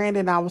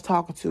 Brandon, I was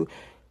talking to,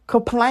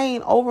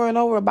 complained over and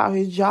over about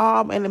his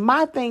job. And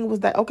my thing was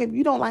that, okay, if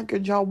you don't like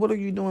your job, what are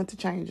you doing to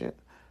change it?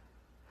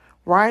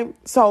 Right?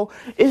 So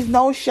it's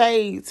no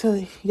shade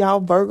to y'all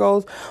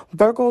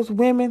Virgos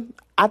women.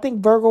 I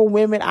think Virgo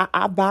women,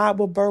 I vibe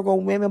with Virgo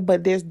women,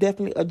 but there's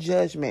definitely a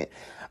judgment.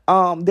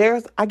 I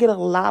get a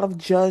lot of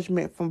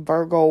judgment from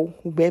Virgo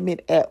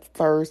women at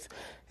first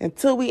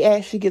until we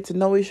actually get to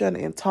know each other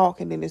and talk,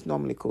 and then it's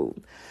normally cool.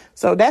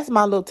 So that's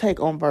my little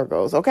take on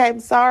Virgos. Okay,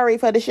 sorry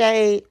for the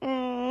shade.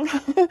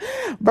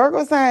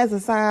 Virgo sign is a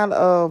sign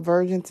of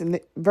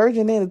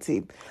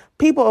virginity.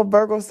 People of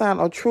Virgo sign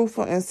are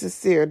truthful and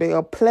sincere. They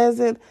are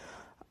pleasant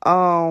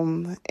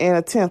and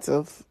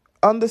attentive.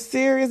 Under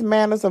serious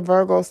manners of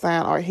Virgo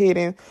sign are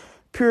hidden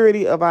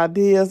purity of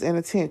ideas and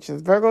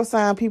intentions. Virgo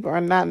sign people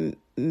are not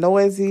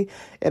noisy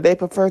and they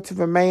prefer to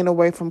remain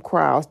away from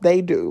crowds.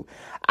 They do.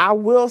 I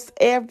know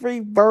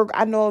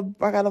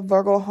I got a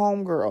Virgo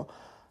homegirl.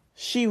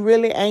 She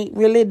really ain't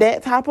really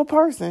that type of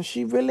person.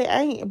 She really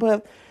ain't.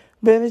 But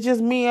it's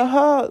just me and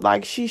her.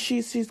 Like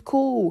she's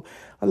cool.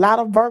 A lot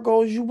of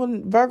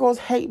Virgos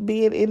hate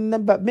being in the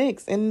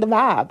mix, in the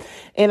vibe.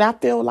 And I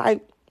feel like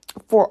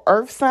for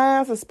earth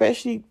signs,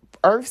 especially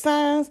earth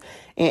signs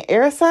and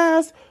air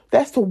signs,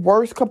 that's the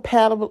worst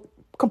compatible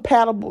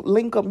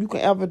link up you can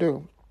ever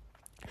do.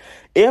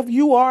 If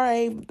you are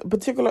a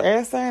particular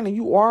air sign and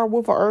you are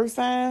with an earth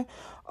sign,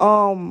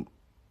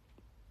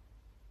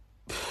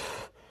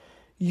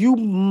 you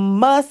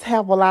must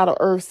have a lot of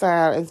earth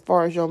sign as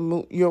far as your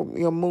moon,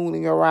 your moon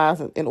and your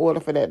rising in order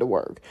for that to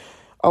work.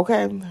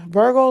 Okay,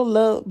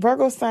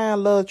 Virgo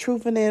sign love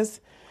truthfulness.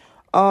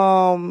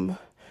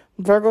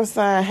 Virgo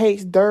sign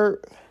hates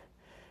dirt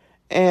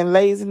and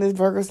laziness.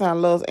 Virgo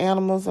sign loves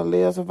animals and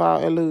lives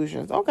without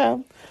illusions.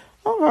 Okay,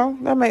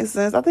 that makes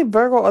sense. I think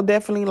Virgo are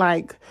definitely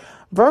like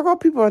Virgo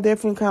people are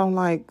definitely kind of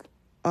like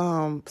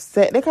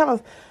set. They kind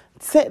of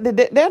set.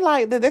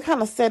 They're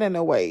kind of set in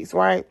their ways,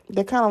 right?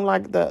 They're kind of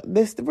like they're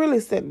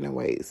really set in their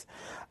ways.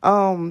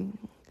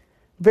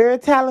 Very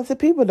talented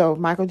people though.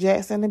 Michael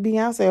Jackson and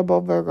Beyonce are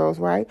both Virgos,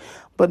 right?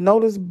 But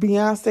notice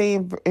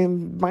Beyonce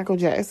and Michael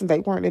Jackson, they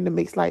weren't in the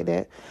mix like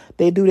that.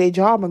 They do their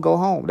job and go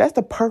home. That's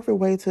the perfect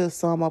way to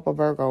sum up a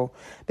Virgo.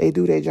 They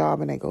do their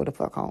job and they go the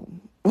fuck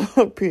home.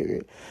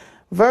 Period.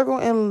 Virgo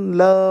in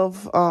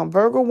love.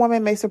 Virgo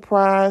woman may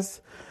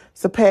surpass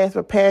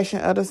with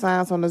passion other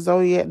signs on the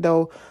zodiac,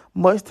 though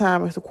much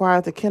time is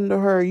required to kindle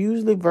her.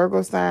 Usually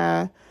Virgo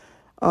sign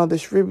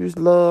distributes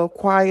love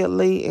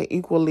quietly and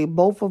equally.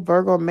 Both of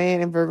Virgo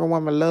man and Virgo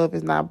woman love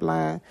is not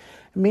blind.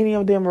 Many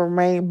of them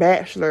remain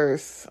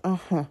bachelors.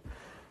 Well,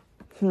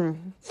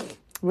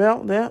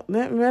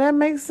 that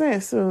makes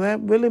sense. So that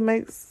really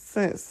makes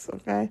sense.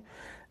 Okay.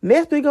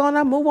 Next, we're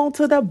gonna move on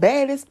to the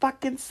baddest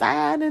fucking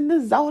sign in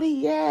the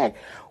zodiac.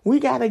 We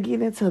gotta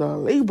get into the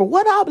Libra.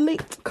 What up,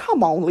 Libra?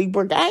 Come on,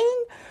 Libra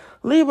gang.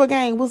 Libra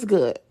gang, what's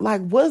good?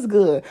 Like, what's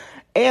good?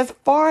 As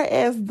far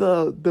as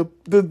the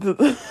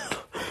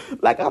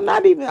like, I'm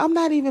not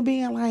even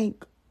being like,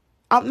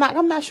 I'm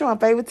not showing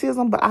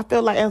favoritism, but I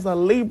feel like as a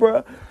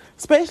Libra,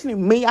 especially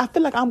me, I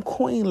feel like I'm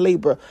Queen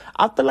Libra.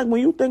 I feel like when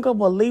you think of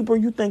a Libra,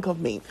 you think of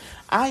me.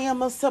 I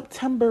am a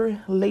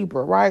September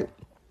Libra, right?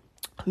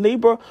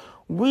 Libra,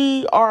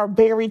 we are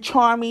very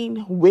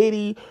charming,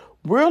 witty.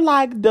 We're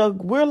like what's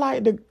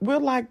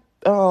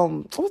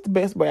the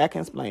best way I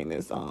can explain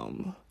this?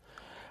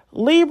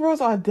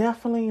 Libras are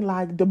definitely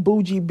like the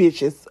bougie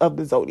bitches of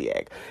the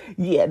zodiac.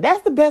 Yeah,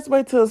 that's the best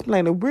way to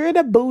explain it. We're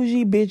the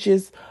bougie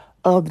bitches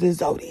of the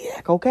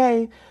zodiac,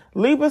 okay?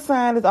 Libra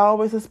sign is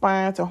always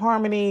aspiring to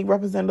harmony.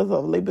 Representatives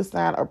of Libra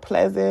sign are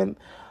pleasant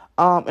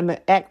and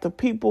the active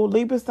people.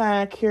 Libra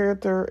sign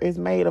character is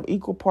made of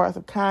equal parts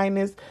of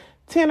kindness,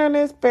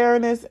 tenderness,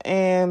 fairness,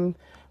 and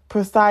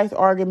precise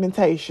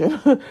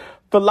argumentation.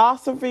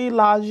 Philosophy,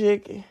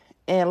 logic,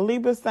 and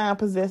Libra sign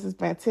possesses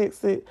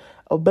fantastic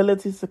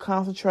abilities to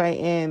concentrate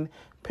and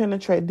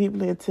penetrate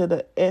deeply into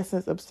the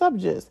essence of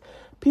subjects.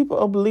 People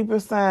of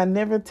Libra sign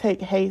never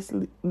take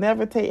hasty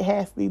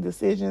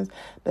decisions.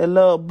 They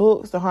love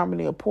books, the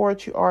harmony of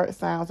poetry, art,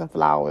 sounds, and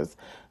flowers.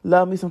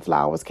 Love me some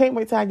flowers. Can't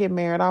wait till I get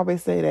married. I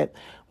always say that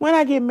when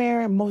I get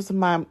married, most of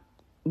my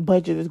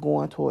budget is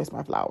going towards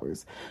my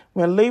flowers.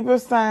 When Libra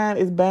sign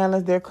is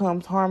balanced, there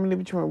comes harmony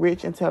between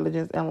rich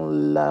intelligence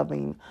and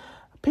loving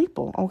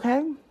people.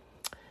 Okay.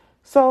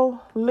 So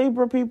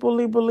Libra people,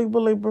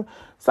 Libra.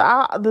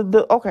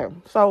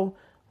 So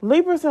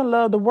Libras in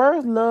love, the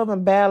words love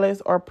and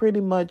balance are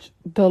pretty much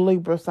the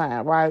Libra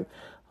sign, right?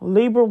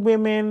 Libra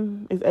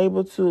women is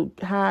able to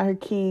hide her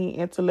keen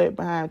intellect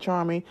behind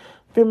charming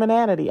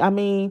femininity. I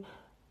mean,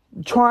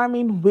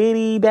 charming,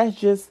 witty, that's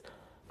just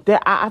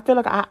that I feel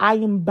like I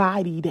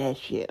embody that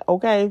shit,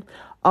 okay?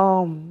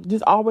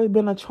 Just always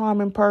been a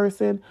charming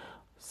person,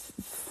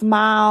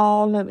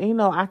 smile,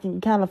 and I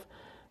can kind of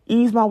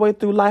ease my way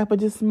through life,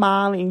 but just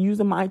smiling and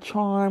using my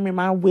charm and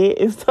my wit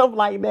and stuff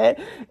like that.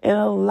 And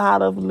a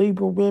lot of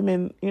Libra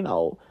women,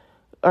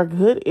 are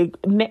good.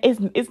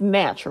 It's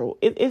natural.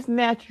 It's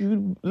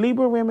natural.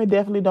 Libra women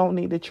definitely don't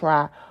need to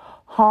try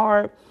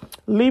hard.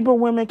 Libra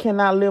women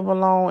cannot live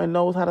alone and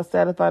knows how to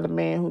satisfy the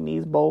man who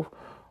needs both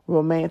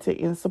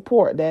romantic and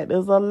support. That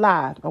is a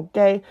lie.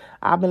 Okay,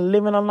 I've been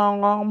living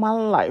alone all my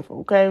life.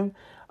 Okay,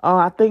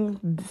 I think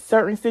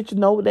certain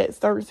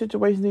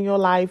situations in your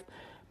life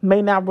may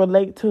not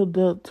relate to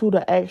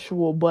the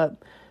actual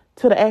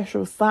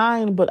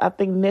sign, but I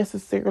think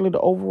necessarily the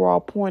overall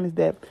point is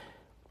that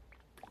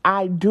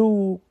I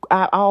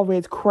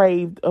always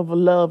craved of a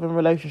love and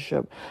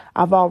relationship.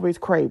 I've always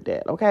craved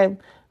that. Okay,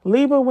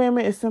 Libra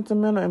women is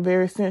sentimental and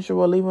very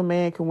sensual. Libra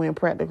man can win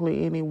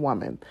practically any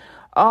woman.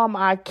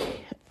 I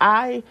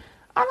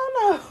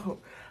don't know.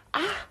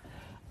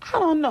 I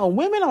don't know.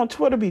 Women on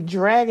Twitter be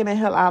dragging the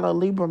hell out of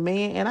Libra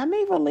men, and I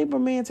need for Libra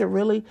men to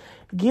really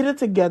get it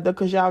together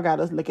because y'all got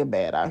us looking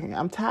bad out here.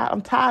 I'm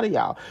tired of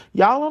y'all.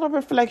 Y'all are the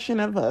reflection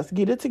of us.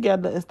 Get it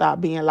together and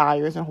stop being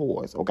liars and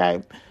whores,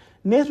 okay?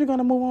 Next, we're going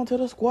to move on to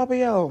the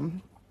Scorpio,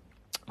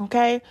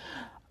 okay?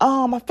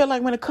 I feel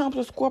like when it comes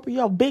to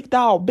Scorpio, big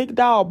dog, big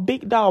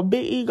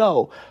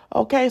ego,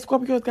 okay?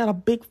 Scorpio's got a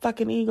big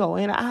fucking ego,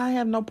 and I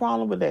have no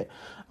problem with that,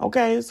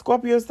 okay?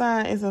 Scorpio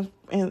sign is an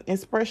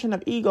expression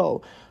of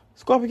ego.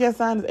 Scorpio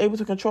sign is able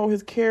to control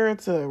his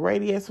character,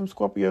 radiates from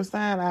Scorpio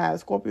sign eyes.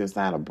 Scorpio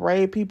sign are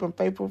brave people and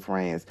faithful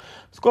friends.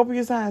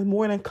 Scorpio sign is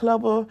more than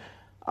clever,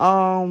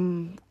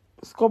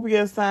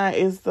 Scorpio sign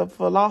is the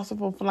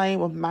philosophical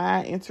flame of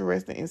mind,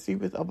 interested in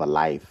secrets of a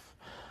life.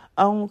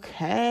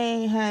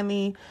 Okay,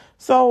 honey.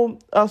 So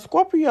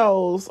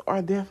Scorpios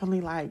are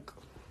definitely like,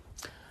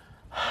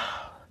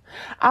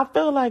 I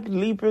feel like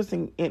Libras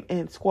and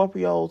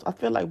Scorpios, I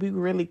feel like we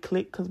really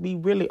click because we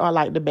really are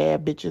like the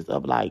bad bitches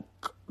of like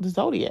the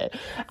zodiac.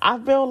 I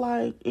feel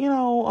like,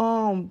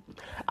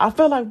 I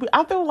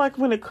feel like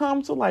when it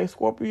comes to like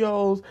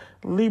Scorpios,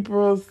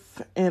 Libras,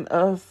 and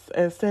us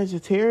as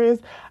Sagittarius,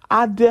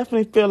 I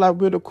definitely feel like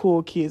we're the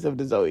cool kids of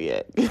the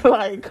zodiac.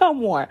 Like,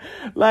 come on.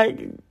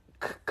 Like,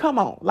 come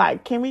on.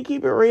 Like, can we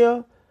keep it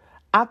real?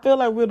 I feel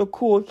like we're the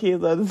cool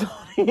kids of the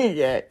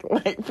zodiac,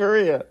 like for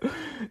real.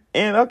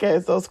 And okay,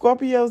 so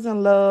Scorpios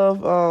in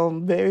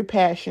love, very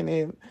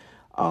passionate,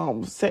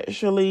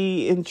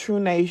 sexually in true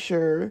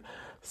nature.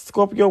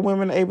 Scorpio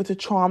women are able to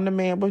charm the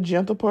man with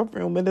gentle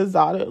perfume and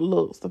exotic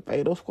looks. The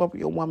fatal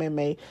Scorpio woman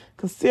may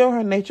conceal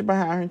her nature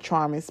behind her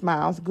charming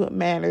smiles, good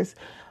manners.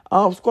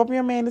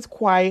 Scorpio man is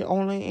quiet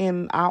only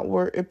in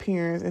outward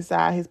appearance.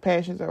 Inside, his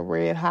passions are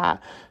red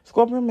hot.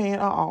 Scorpio men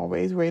are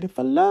always ready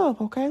for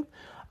love. Okay.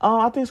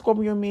 I think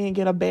Scorpio men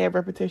get a bad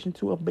reputation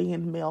too of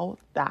being male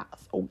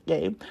dots.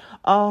 Okay.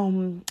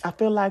 I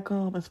feel like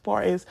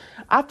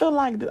I feel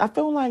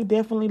like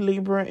definitely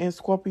Libra and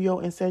Scorpio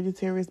and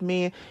Sagittarius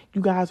men, you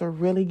guys are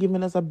really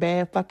giving us a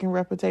bad fucking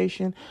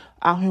reputation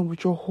out here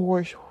with your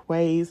whorish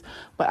ways.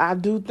 But I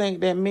do think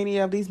that many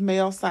of these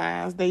male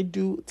signs, they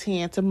do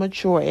tend to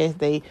mature as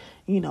they,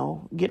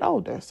 get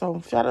older.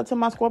 So shout out to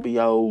my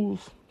Scorpios.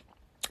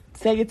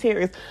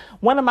 Sagittarius.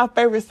 One of my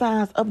favorite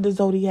signs of the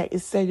zodiac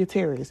is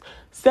Sagittarius.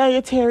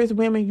 Sagittarius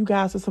women, you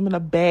guys are some of the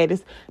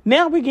baddest.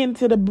 Now we get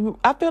into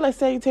I feel like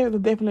Sagittarius are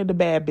definitely the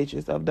bad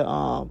bitches of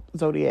the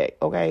zodiac,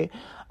 okay?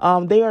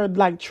 They are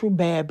like true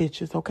bad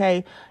bitches,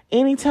 okay?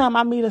 Anytime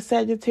I meet a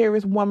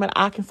Sagittarius woman,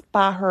 I can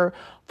spy her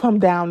from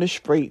down the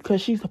street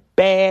because she's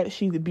bad,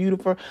 she's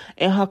beautiful,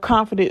 and her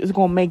confidence is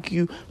going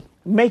to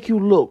make you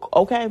look,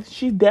 okay?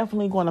 She's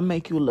definitely going to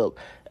make you look.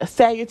 A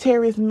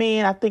Sagittarius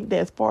man, I think that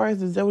as far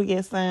as the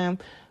zodiac sign,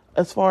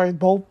 as far as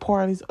both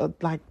parties are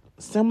like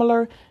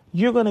similar,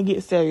 you're going to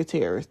get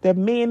Sagittarius. The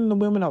men and the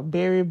women are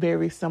very,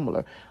 very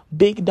similar.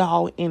 Big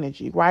dog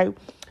energy, right?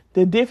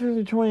 The difference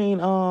between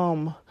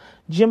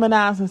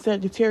Geminis and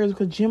Sagittarius,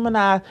 because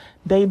Gemini,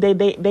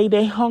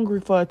 they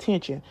hungry for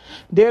attention.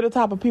 They're the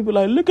type of people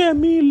like, look at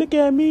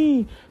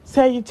me.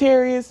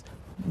 Sagittarius,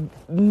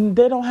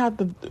 they don't have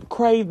to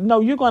crave.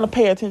 No, you're going to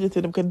pay attention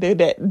to them because they're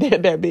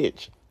that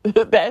bitch.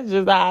 That's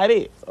just how it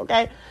is,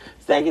 okay?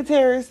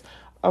 Sagittarius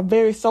are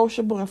very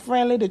sociable and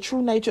friendly. The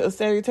true nature of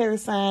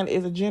Sagittarius sign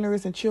is a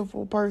generous and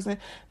cheerful person.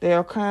 They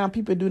are kind.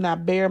 People do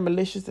not bear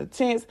malicious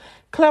intents.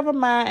 Clever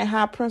mind and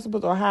high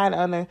principles are hidden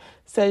under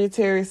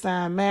Sagittarius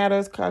sign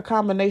matters. A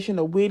combination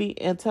of witty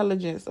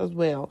intelligence as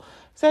well.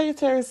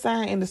 Sagittarius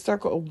sign in the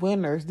circle of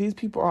winners. These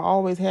people are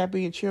always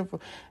happy and cheerful.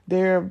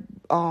 They're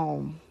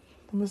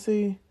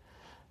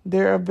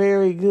they're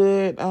very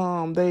good.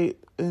 They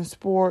in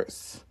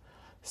sports.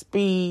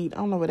 Speed, I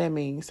don't know what that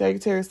means.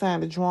 Sagittarius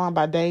sign is drawn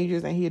by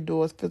dangers and he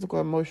adores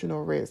physical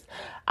emotional risk.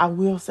 I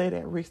will say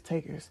that risk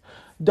takers.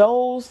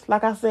 Those,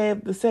 like I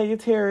said, the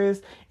Sagittarius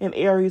and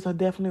Aries are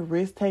definitely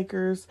risk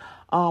takers.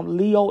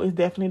 Leo is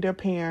definitely their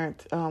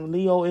parent.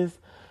 Leo is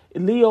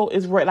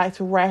like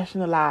to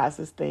rationalize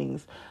his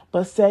things.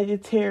 But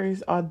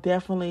Sagittarius are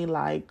definitely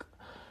like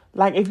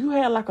if you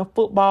had like a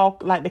football,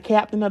 like the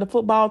captain of the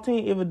football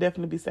team, it would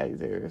definitely be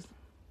Sagittarius.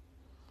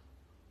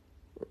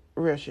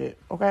 Real shit,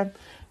 okay?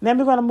 Then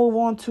we're going to move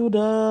on to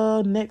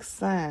the next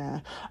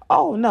sign.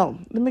 Oh, no.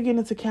 Let me get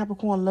into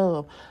Capricorn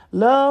love.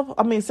 Love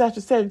of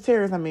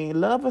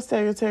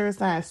Sagittarius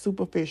sign is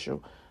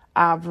superficial.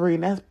 I agree.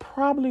 And that's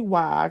probably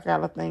why I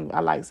got a thing. I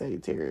like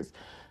Sagittarius.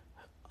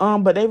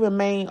 But they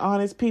remain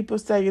honest people.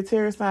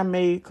 Sagittarius sign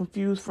may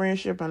confuse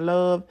friendship and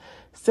love.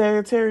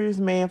 Sagittarius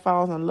man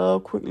falls in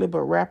love quickly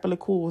but rapidly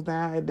cools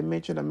down at the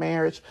mention of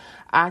marriage.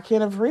 I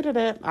can agree to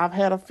that. I've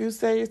had a few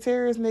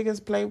Sagittarius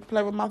niggas play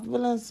with my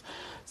feelings.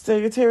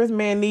 Sagittarius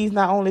man needs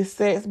not only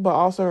sex but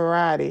also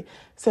variety.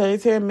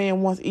 Sagittarius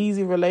man wants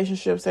easy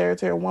relationships.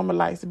 Sagittarius woman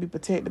likes to be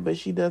protected but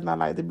she does not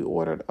like to be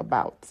ordered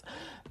about.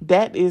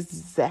 That is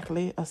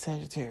exactly a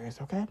Sagittarius,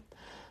 okay?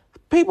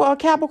 People are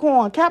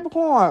Capricorn,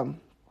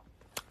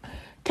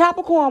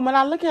 when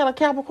I look at a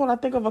Capricorn, I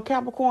think of a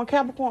Capricorn.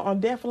 Capricorn are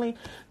definitely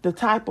the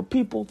type of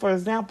people, for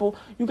example,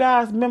 you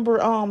guys remember,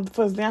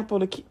 for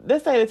example,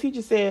 let's say the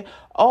teacher said,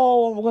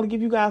 oh, we're going to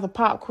give you guys a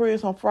pop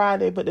quiz on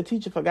Friday, but the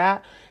teacher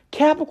forgot.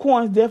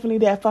 Capricorn is definitely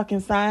that fucking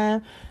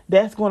sign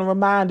that's going to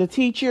remind the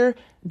teacher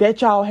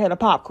that y'all had a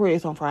pop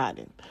quiz on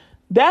Friday.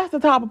 That's the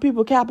type of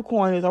people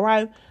Capricorn is, all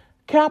right?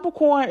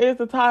 Capricorn is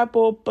the type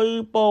of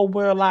people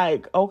where,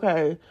 like,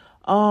 okay,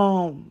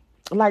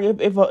 like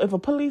if a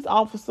police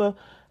officer,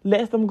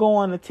 lets them go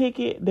on a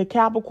ticket, the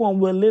Capricorn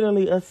will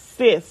literally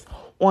assist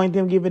on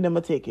them giving them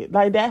a ticket.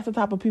 Like, that's the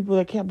type of people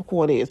that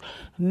Capricorn is.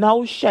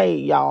 No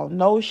shade, y'all.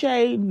 No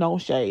shade, no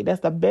shade.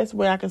 That's the best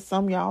way I can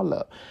sum y'all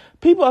up.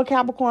 People of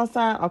Capricorn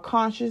sign are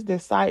conscious. Their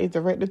sight is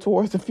directed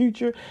towards the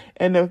future,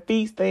 and their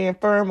feet stand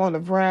firm on the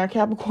ground.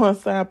 Capricorn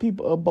sign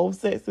people of both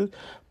sexes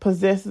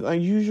possesses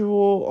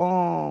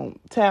unusual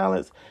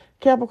talents.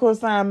 Capricorn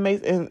sign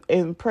makes an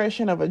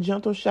impression of a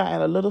gentle, shy,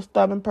 and a little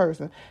stubborn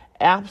person.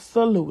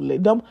 Absolutely.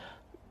 I'm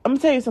going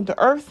to tell you something.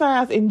 Earth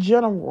signs in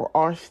general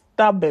are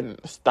stubborn.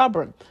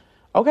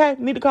 Okay?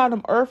 Need to call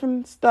them earth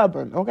and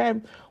stubborn. Okay?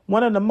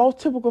 One of the most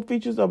typical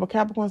features of a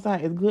Capricorn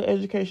sign is good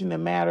education that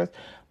matters.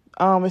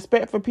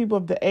 Respect for people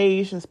of the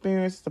age and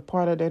experience is a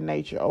part of their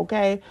nature.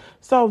 Okay?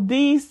 So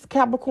these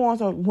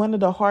Capricorns are one of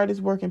the hardest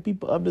working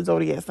people of the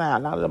zodiac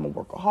sign. A lot of them are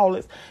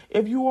workaholics.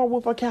 If you are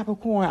with a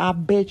Capricorn, I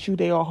bet you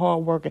they are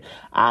hard working.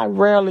 I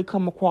rarely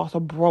come across a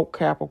broke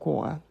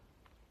Capricorn.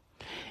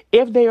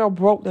 If they are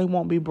broke, they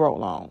won't be broke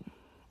long.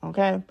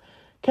 Okay?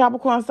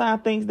 Capricorn sign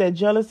thinks that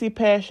jealousy,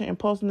 passion,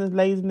 impulsiveness,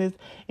 laziness,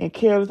 and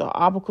carelessness are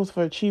obstacles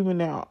for achieving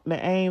their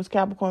aims.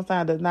 Capricorn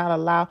sign does not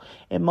allow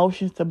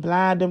emotions to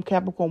blind them.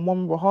 Capricorn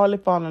woman will hardly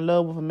fall in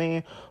love with a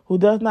man who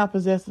does not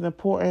possess an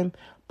important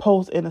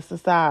post in a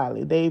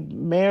society. They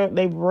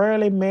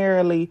rarely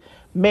marry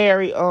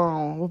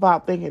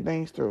without thinking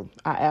things through.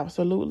 I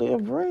absolutely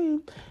agree.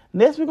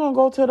 Next, we're going to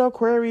go to the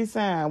Aquarius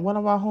sign. One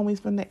of our homies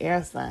from the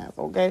air signs,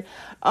 okay?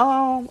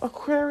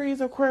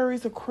 Aquarius.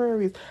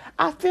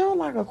 I feel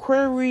like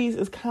Aquarius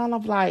is kind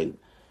of like,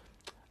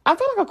 I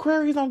feel like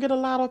Aquarius don't get a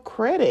lot of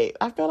credit.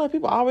 I feel like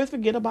people always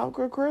forget about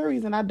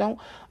Aquarius, and I don't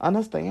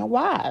understand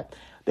why.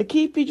 The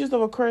key features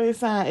of Aquarius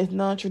sign is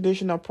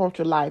non-traditional approach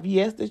to life.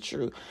 Yes, that's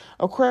true.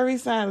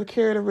 Aquarius sign is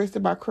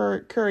characteristic by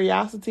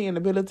curiosity and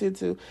ability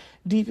to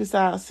deep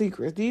inside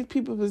secrets. These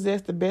people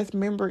possess the best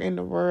memory in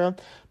the world.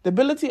 The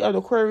ability of the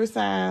Aquarius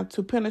sign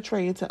to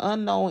penetrate into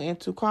unknown and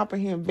to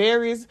comprehend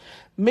various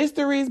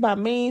mysteries by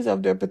means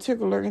of their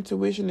particular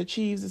intuition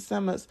achieves the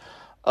summits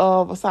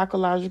of a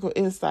psychological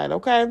insight.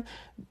 Okay.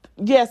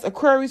 Yes,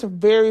 Aquarius are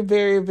very,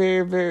 very,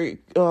 very, very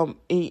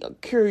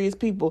curious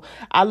people.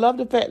 I love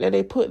the fact that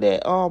they put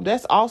that.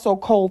 That's also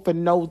code for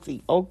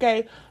nosy.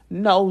 Okay,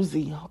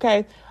 nosy.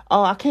 Okay.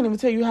 I can't even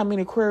tell you how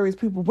many Aquarius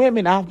people,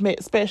 women I've met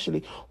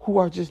especially, who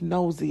are just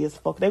nosy as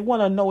fuck. They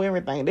want to know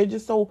everything. They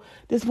just want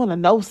to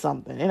know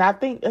something, and I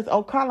think it's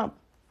kind of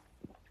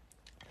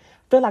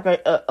feel like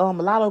a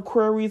lot of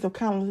Aquarius have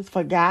kind of just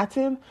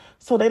forgotten,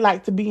 so they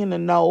like to be in the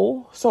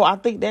know. So I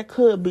think that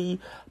could be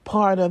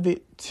part of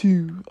it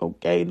too.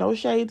 Okay, no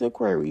shade to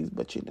Aquarius,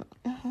 but you know,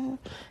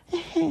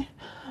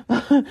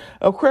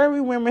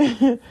 Aquarian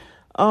women,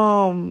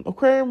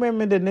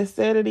 the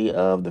necessity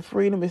of the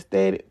freedom is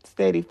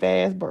steady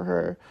fast, but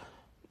her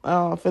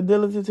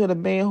fidelity to the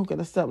man who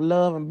can accept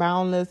love and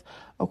boundless.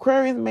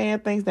 Aquarius man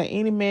thinks that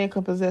any man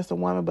can possess a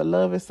woman, but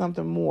love is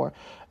something more.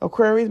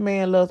 Aquarius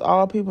man loves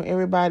all people and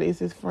everybody is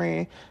his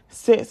friend.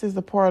 Sex is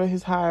a part of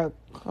his higher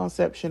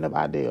conception of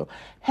ideal.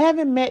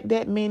 Haven't met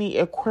that many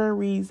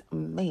Aquarius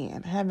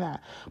men, have I?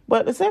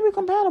 But the same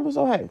compatible,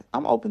 so hey,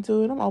 I'm open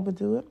to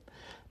it.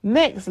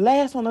 Next,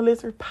 last on the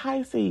list are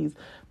Pisces.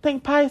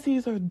 Think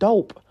Pisces are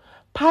dope.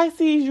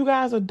 Pisces, you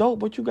guys are dope,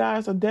 but you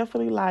guys are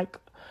definitely like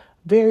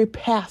very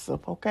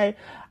passive, okay?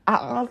 I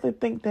honestly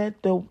think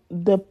that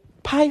the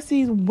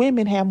Pisces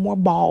women have more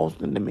balls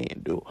than the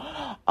men do.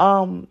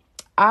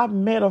 I've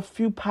met a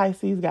few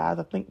Pisces guys.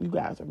 I think you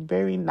guys are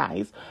very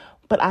nice,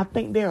 but I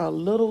think they're a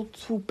little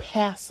too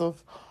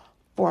passive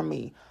for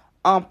me.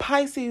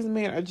 Pisces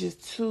men are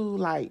just too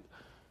like,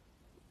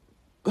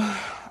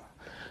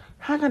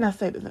 how can I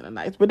say this in a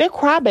nice, but they're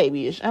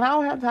crybaby-ish, and I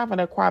don't have time for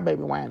that crybaby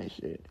whining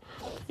shit.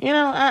 You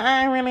know,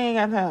 I really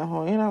ain't got time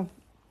for it, you know.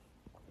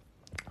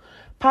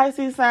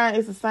 Pisces sign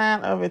is a sign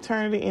of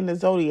eternity in the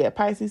zodiac.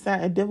 Pisces sign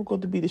is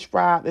difficult to be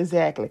described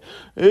exactly.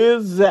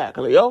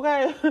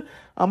 Okay.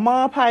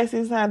 Among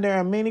Pisces sign, there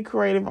are many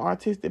creative and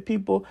artistic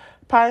people.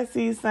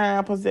 Pisces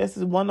sign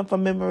possesses wonderful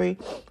memory.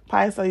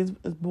 Pisces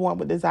is born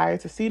with desire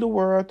to see the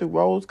world through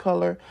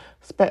rose-colored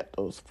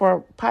spectacles.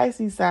 For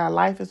Pisces sign,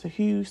 life is a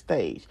huge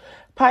stage.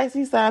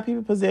 Pisces sign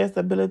people possess the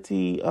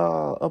ability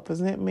of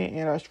presentment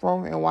and are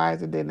stronger and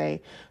wiser than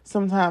they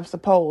sometimes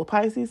suppose.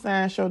 Pisces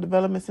sign show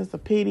development sense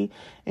of pity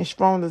and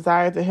strong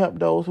desire to help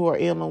those who are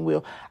ill and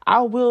will.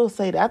 I will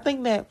say that I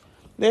think that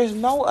there's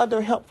no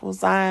other helpful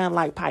sign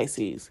like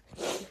Pisces.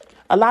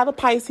 A lot of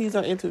Pisces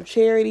are into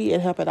charity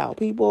and helping out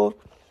people.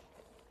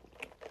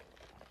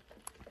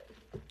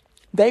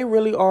 They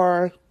really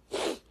are.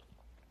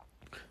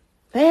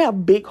 They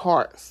have big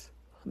hearts.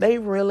 They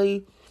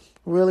really,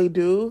 really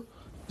do.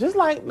 Just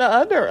like the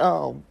other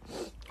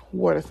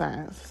water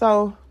signs.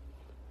 So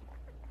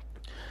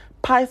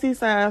Pisces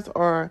signs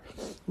are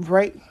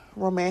great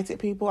romantic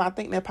people. I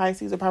think that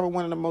Pisces are probably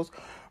one of the most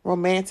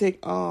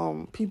romantic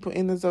people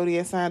in the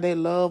zodiac sign. They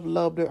love.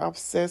 They're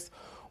obsessed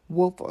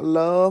with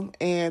love,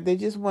 and they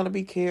just want to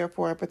be cared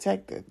for and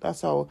protected.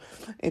 So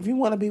if you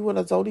want to be with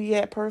a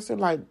zodiac person,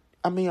 like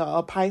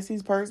a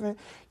Pisces person,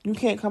 you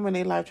can't come in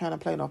their life trying to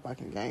play no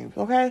fucking games,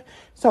 okay?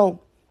 So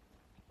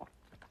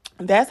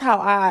that's how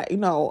I,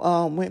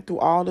 went through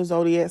all the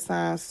zodiac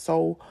signs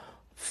so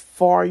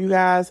far, you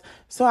guys.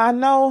 So I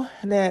know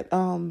that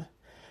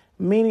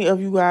many of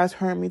you guys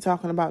heard me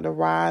talking about the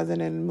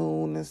rising and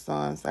moon and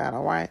sun sign,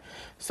 all right?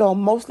 So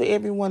mostly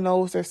everyone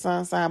knows their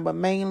sun sign, but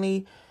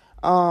mainly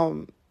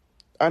are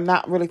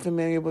not really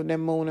familiar with their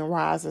moon and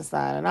rising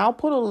sign. And I'll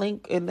put a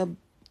link in the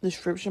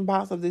description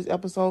box of this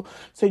episode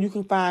so you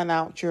can find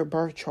out your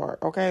birth chart,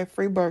 okay?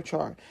 Free birth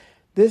chart.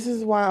 This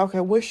is why,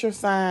 okay, what's your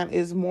sign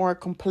is more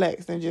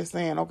complex than just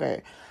saying,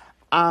 okay,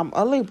 I'm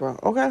a Libra,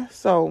 okay?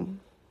 So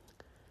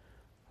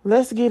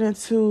let's get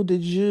into the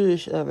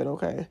judge of it,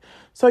 okay?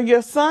 So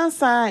your sun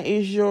sign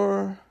is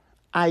your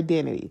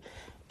identity.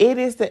 It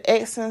is the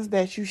essence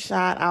that you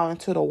shine out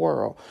into the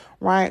world,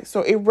 right?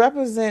 So it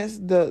represents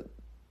the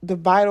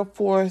vital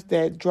force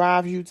that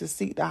drives you to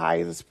seek the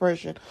highest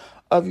expression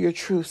of your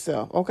true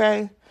self,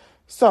 okay?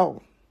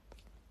 So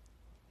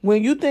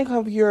when you think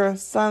of your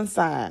sun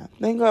sign,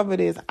 think of it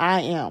as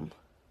I am,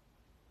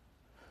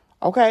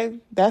 okay?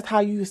 That's how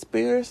you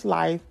experience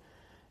life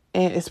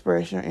and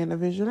express your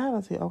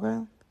individuality,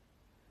 okay?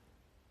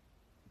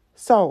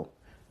 So,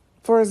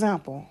 for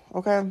example,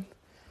 okay,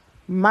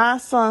 my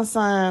sun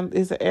sign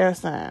is an air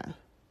sign.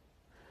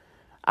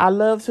 I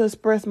love to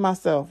express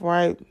myself,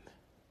 right?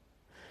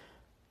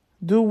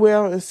 Do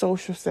well in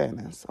social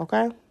settings,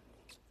 okay?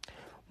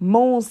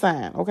 Moon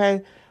sign,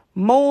 okay?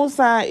 Moon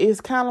sign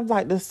is kind of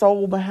like the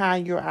soul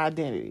behind your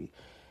identity.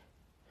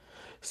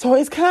 So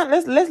it's kind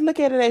of, let's look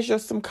at it as your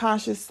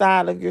subconscious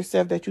side of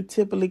yourself that you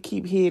typically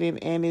keep hidden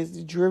and is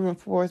the driving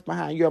force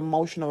behind your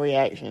emotional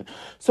reaction.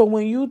 So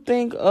when you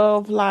think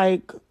of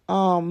like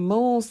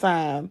moon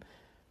sign,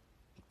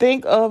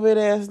 think of it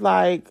as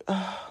like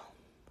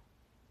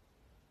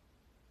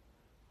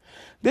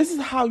this is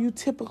how you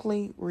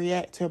typically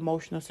react to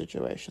emotional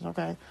situations,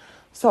 okay?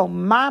 So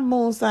my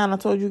moon sign, I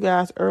told you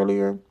guys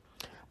earlier,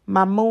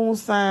 my moon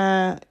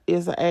sign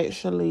is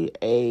actually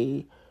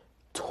a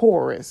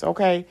Taurus,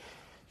 okay?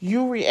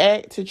 You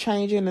react to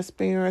changing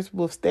experience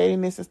with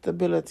steadiness and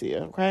stability,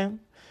 okay?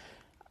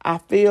 I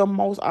feel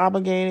most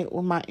obligated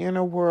with my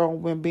inner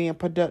world when being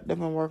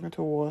productive and working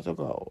towards a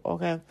goal,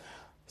 okay?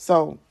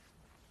 So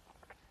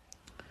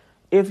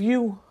if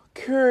you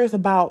curious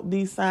about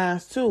these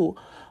signs too,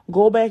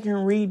 go back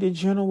and read the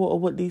general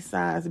of what these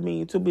signs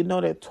mean. To be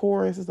know that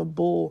Taurus is a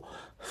bull,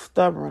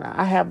 stubborn.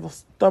 I have a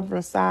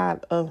stubborn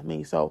side of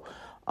me. So,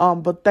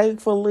 but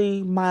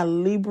thankfully my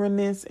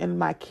Libraness and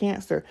my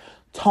Cancer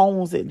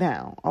tones it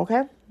down.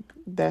 Okay,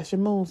 that's your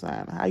moon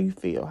sign. How you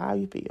feel?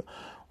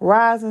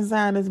 Rising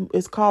sign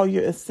is called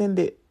your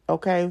ascendant.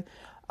 Okay,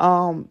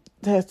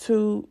 it has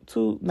two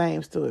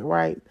names to it.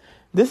 Right.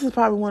 This is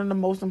probably one of the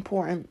most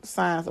important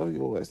signs of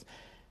yours.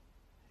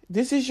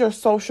 This is your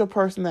social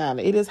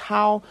personality. It is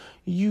how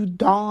you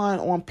dawn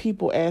on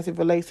people as it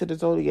relates to the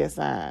zodiac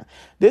sign.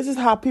 This is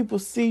how people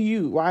see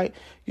you, right?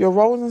 Your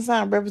rising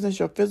sign represents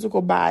your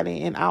physical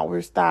body and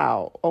outward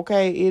style,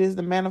 okay? It is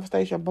the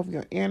manifestation of both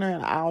your inner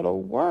and outer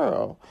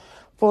world.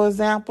 For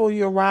example,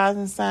 your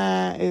rising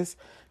sign is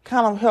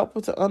kind of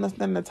helpful to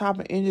understand the type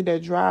of energy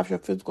that drives your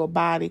physical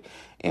body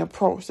and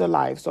approach to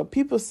life. So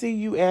people see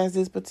you as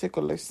this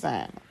particular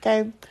sign,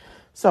 okay?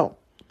 So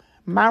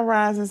my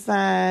rising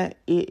sign,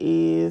 it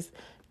is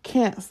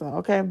Cancer,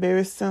 okay?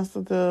 Very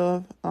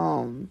sensitive,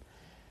 very,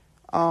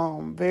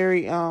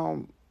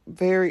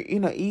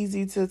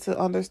 easy to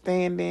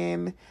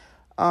understanding.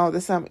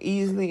 That I'm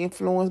easily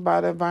influenced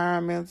by the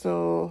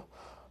environmental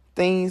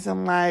things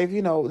in life,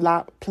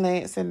 lot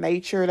plants and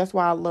nature. That's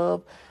why I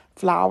love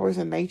flowers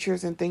and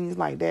natures and things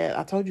like that.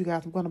 I told you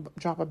guys I'm going to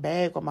drop a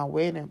bag on my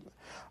wedding,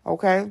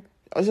 okay?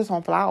 It's just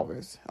on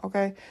flowers,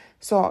 okay?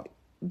 So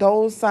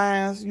those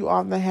signs, you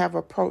often have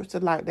approach to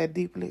life that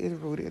deeply is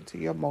rooted into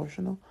your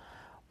emotional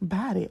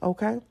body,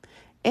 okay?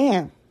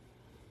 And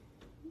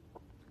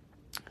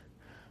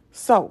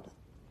so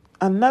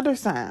another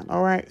sign,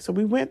 all right? So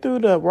we went through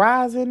the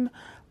rising,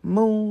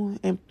 moon,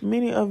 and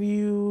many of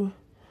you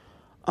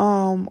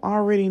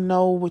already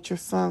know what your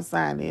sun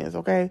sign is,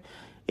 okay?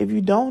 If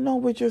you don't know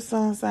what your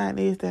sun sign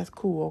is, that's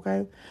cool,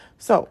 okay?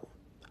 So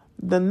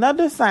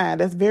another sign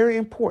that's very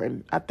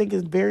important, I think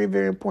is very,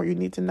 very important,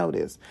 you need to know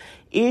this,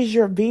 is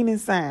your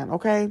Venus sign,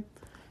 okay?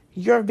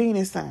 Your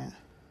Venus sign.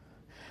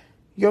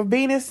 Your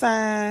Venus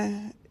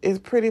sign is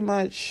pretty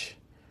much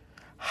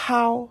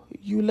how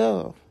you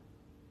love,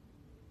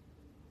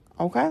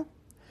 okay?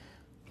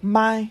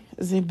 My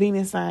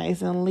Venus sign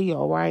is in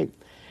Leo, right?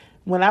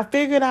 When I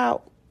figured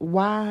out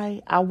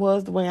why I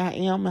was the way I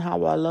am and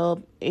how I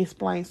love, it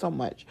explains so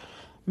much.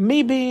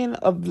 Me being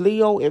of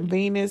Leo and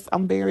Venus,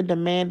 I'm very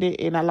demanding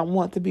and I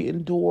want to be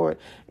endured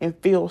and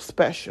feel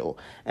special.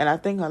 And I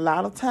think a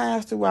lot of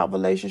times throughout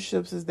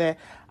relationships is that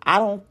I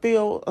don't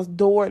feel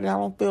adored and I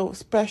don't feel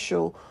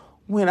special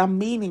when I'm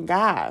meeting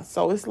guys.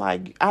 So it's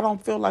like I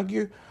don't feel like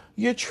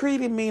you're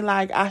treating me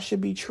like I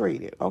should be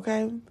treated,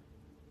 okay?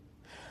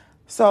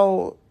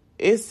 So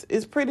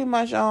it's pretty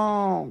much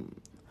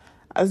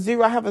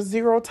I have a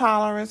zero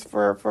tolerance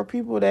for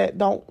people that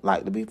don't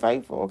like to be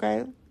faithful,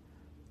 okay?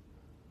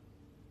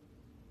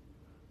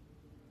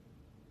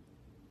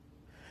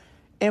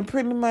 And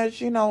pretty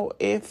much,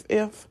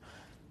 if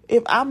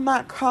I'm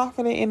not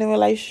confident in a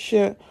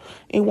relationship,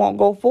 it won't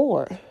go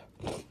forward.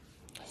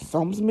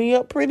 Sums me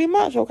up pretty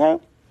much, okay?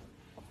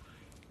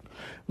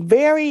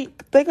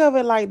 Think of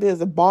it like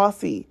this,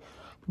 bossy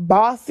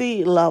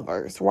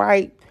lovers,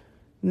 right?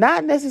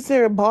 Not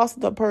necessarily boss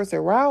the person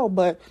around,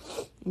 but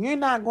you're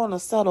not going to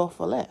settle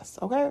for less,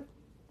 okay?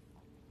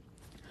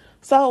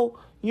 So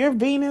your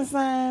Venus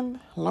sign,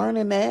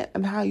 learning that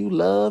and how you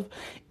love,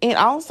 and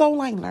also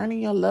like learning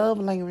your love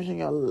language and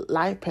your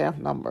life path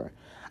number.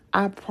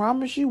 I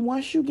promise you,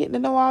 once you get to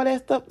know all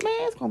that stuff, man,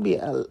 it's going to be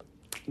a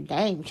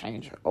game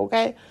changer,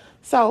 okay?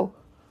 So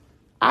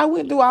I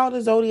went through all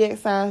the zodiac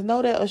signs.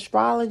 Know that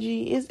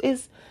astrology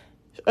is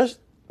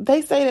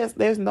they say that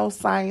there's no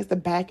science to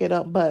back it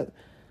up, but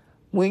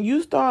when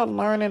you start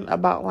learning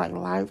about like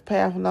life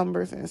path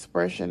numbers and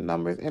expression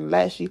numbers, and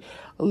actually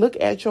look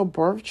at your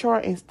birth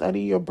chart and study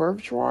your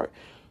birth chart,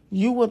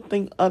 you would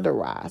think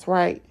otherwise,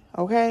 right?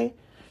 Okay?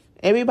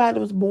 Everybody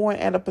was born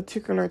at a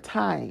particular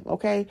time,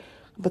 okay?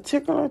 The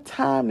particular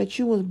time that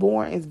you was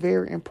born is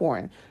very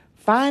important.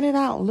 Find it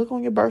out. Look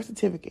on your birth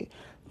certificate.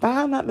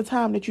 Find out the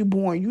time that you're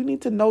born. You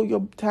need to know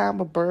your time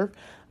of birth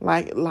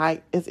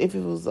like as if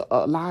it was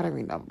a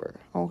lottery number,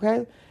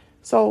 okay?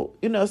 So,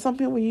 some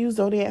people use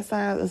zodiac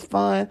signs as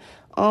fun.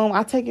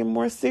 I take it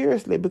more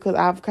seriously because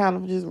I've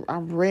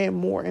read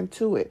more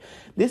into it.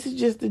 This is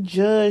just to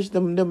judge the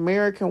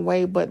American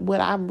way, but what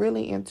I'm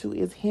really into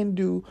is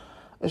Hindu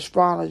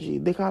astrology.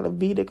 They call it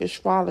Vedic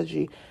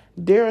astrology.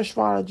 Their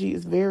astrology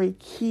is very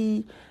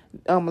key.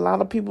 A lot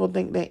of people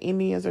think that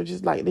Indians are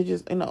just like,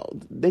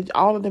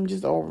 all of them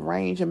just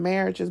arrange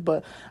marriages,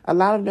 but a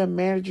lot of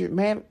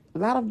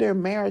their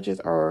marriages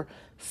are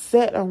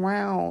set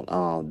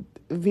around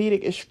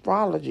Vedic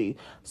astrology.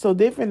 So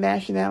different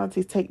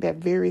nationalities take that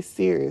very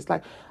serious.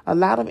 Like a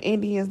lot of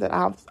Indians that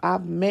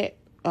I've met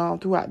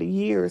throughout the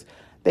years,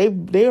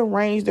 they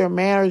arrange their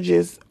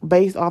marriages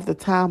based off the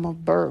time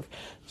of birth,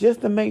 just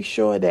to make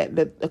sure that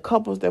the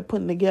couples they're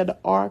putting together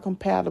are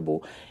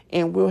compatible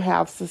and will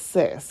have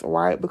success,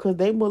 right? Because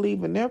they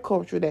believe in their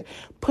culture that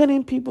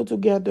putting people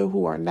together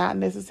who are not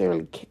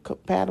necessarily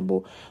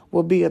compatible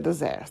will be a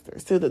disaster.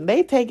 So that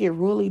they take it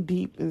really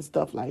deep and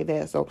stuff like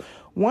that. So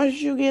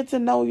once you get to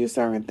know your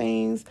certain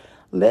things,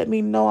 let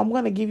me know. I'm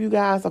going to give you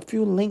guys a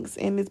few links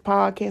in this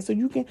podcast so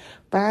you can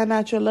find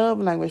out your love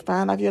language,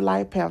 find out your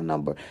life path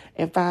number,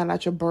 and find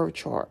out your birth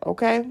chart,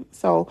 okay?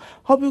 So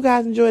hope you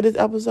guys enjoyed this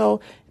episode.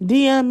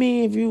 DM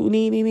me if you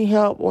need any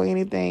help or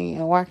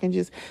anything, or I can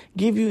just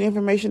give you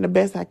information the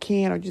best I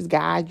can or just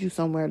guide you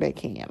somewhere that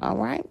can, all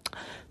right?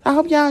 I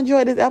hope y'all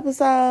enjoyed this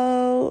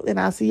episode, and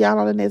I'll see y'all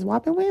on the next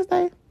Whopping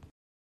Wednesday.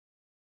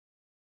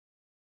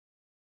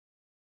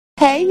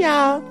 Hey,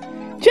 y'all.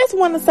 Just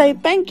want to say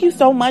thank you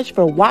so much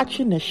for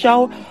watching the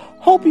show.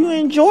 Hope you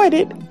enjoyed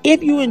it.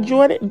 If you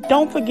enjoyed it,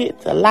 don't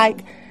forget to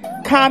like,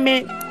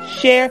 comment,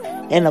 share,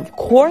 and of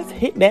course,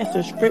 hit that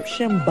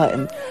subscription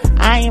button.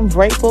 I am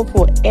grateful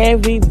for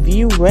every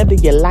view, whether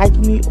you like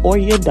me or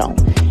you don't.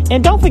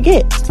 And don't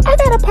forget, I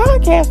got a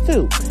podcast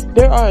too.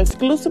 There are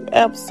exclusive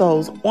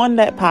episodes on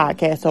that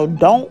podcast, so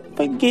don't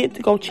forget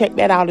to go check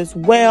that out as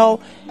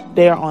well.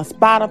 They're on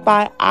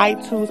Spotify,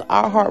 iTunes,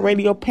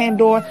 iHeartRadio,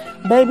 Pandora.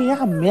 Baby,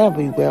 I'm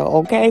everywhere,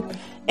 okay?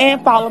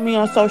 And follow me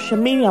on social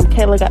media. I'm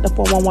Kayla Got the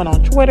 411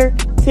 on Twitter,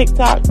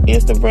 TikTok,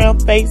 Instagram,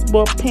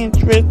 Facebook,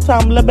 Pinterest,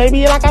 Tumblr.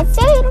 Baby, like I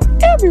said, I'm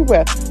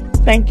everywhere.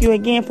 Thank you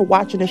again for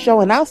watching the show,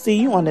 and I'll see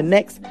you on the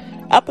next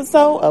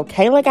episode of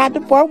Kayla Got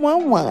the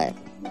 411.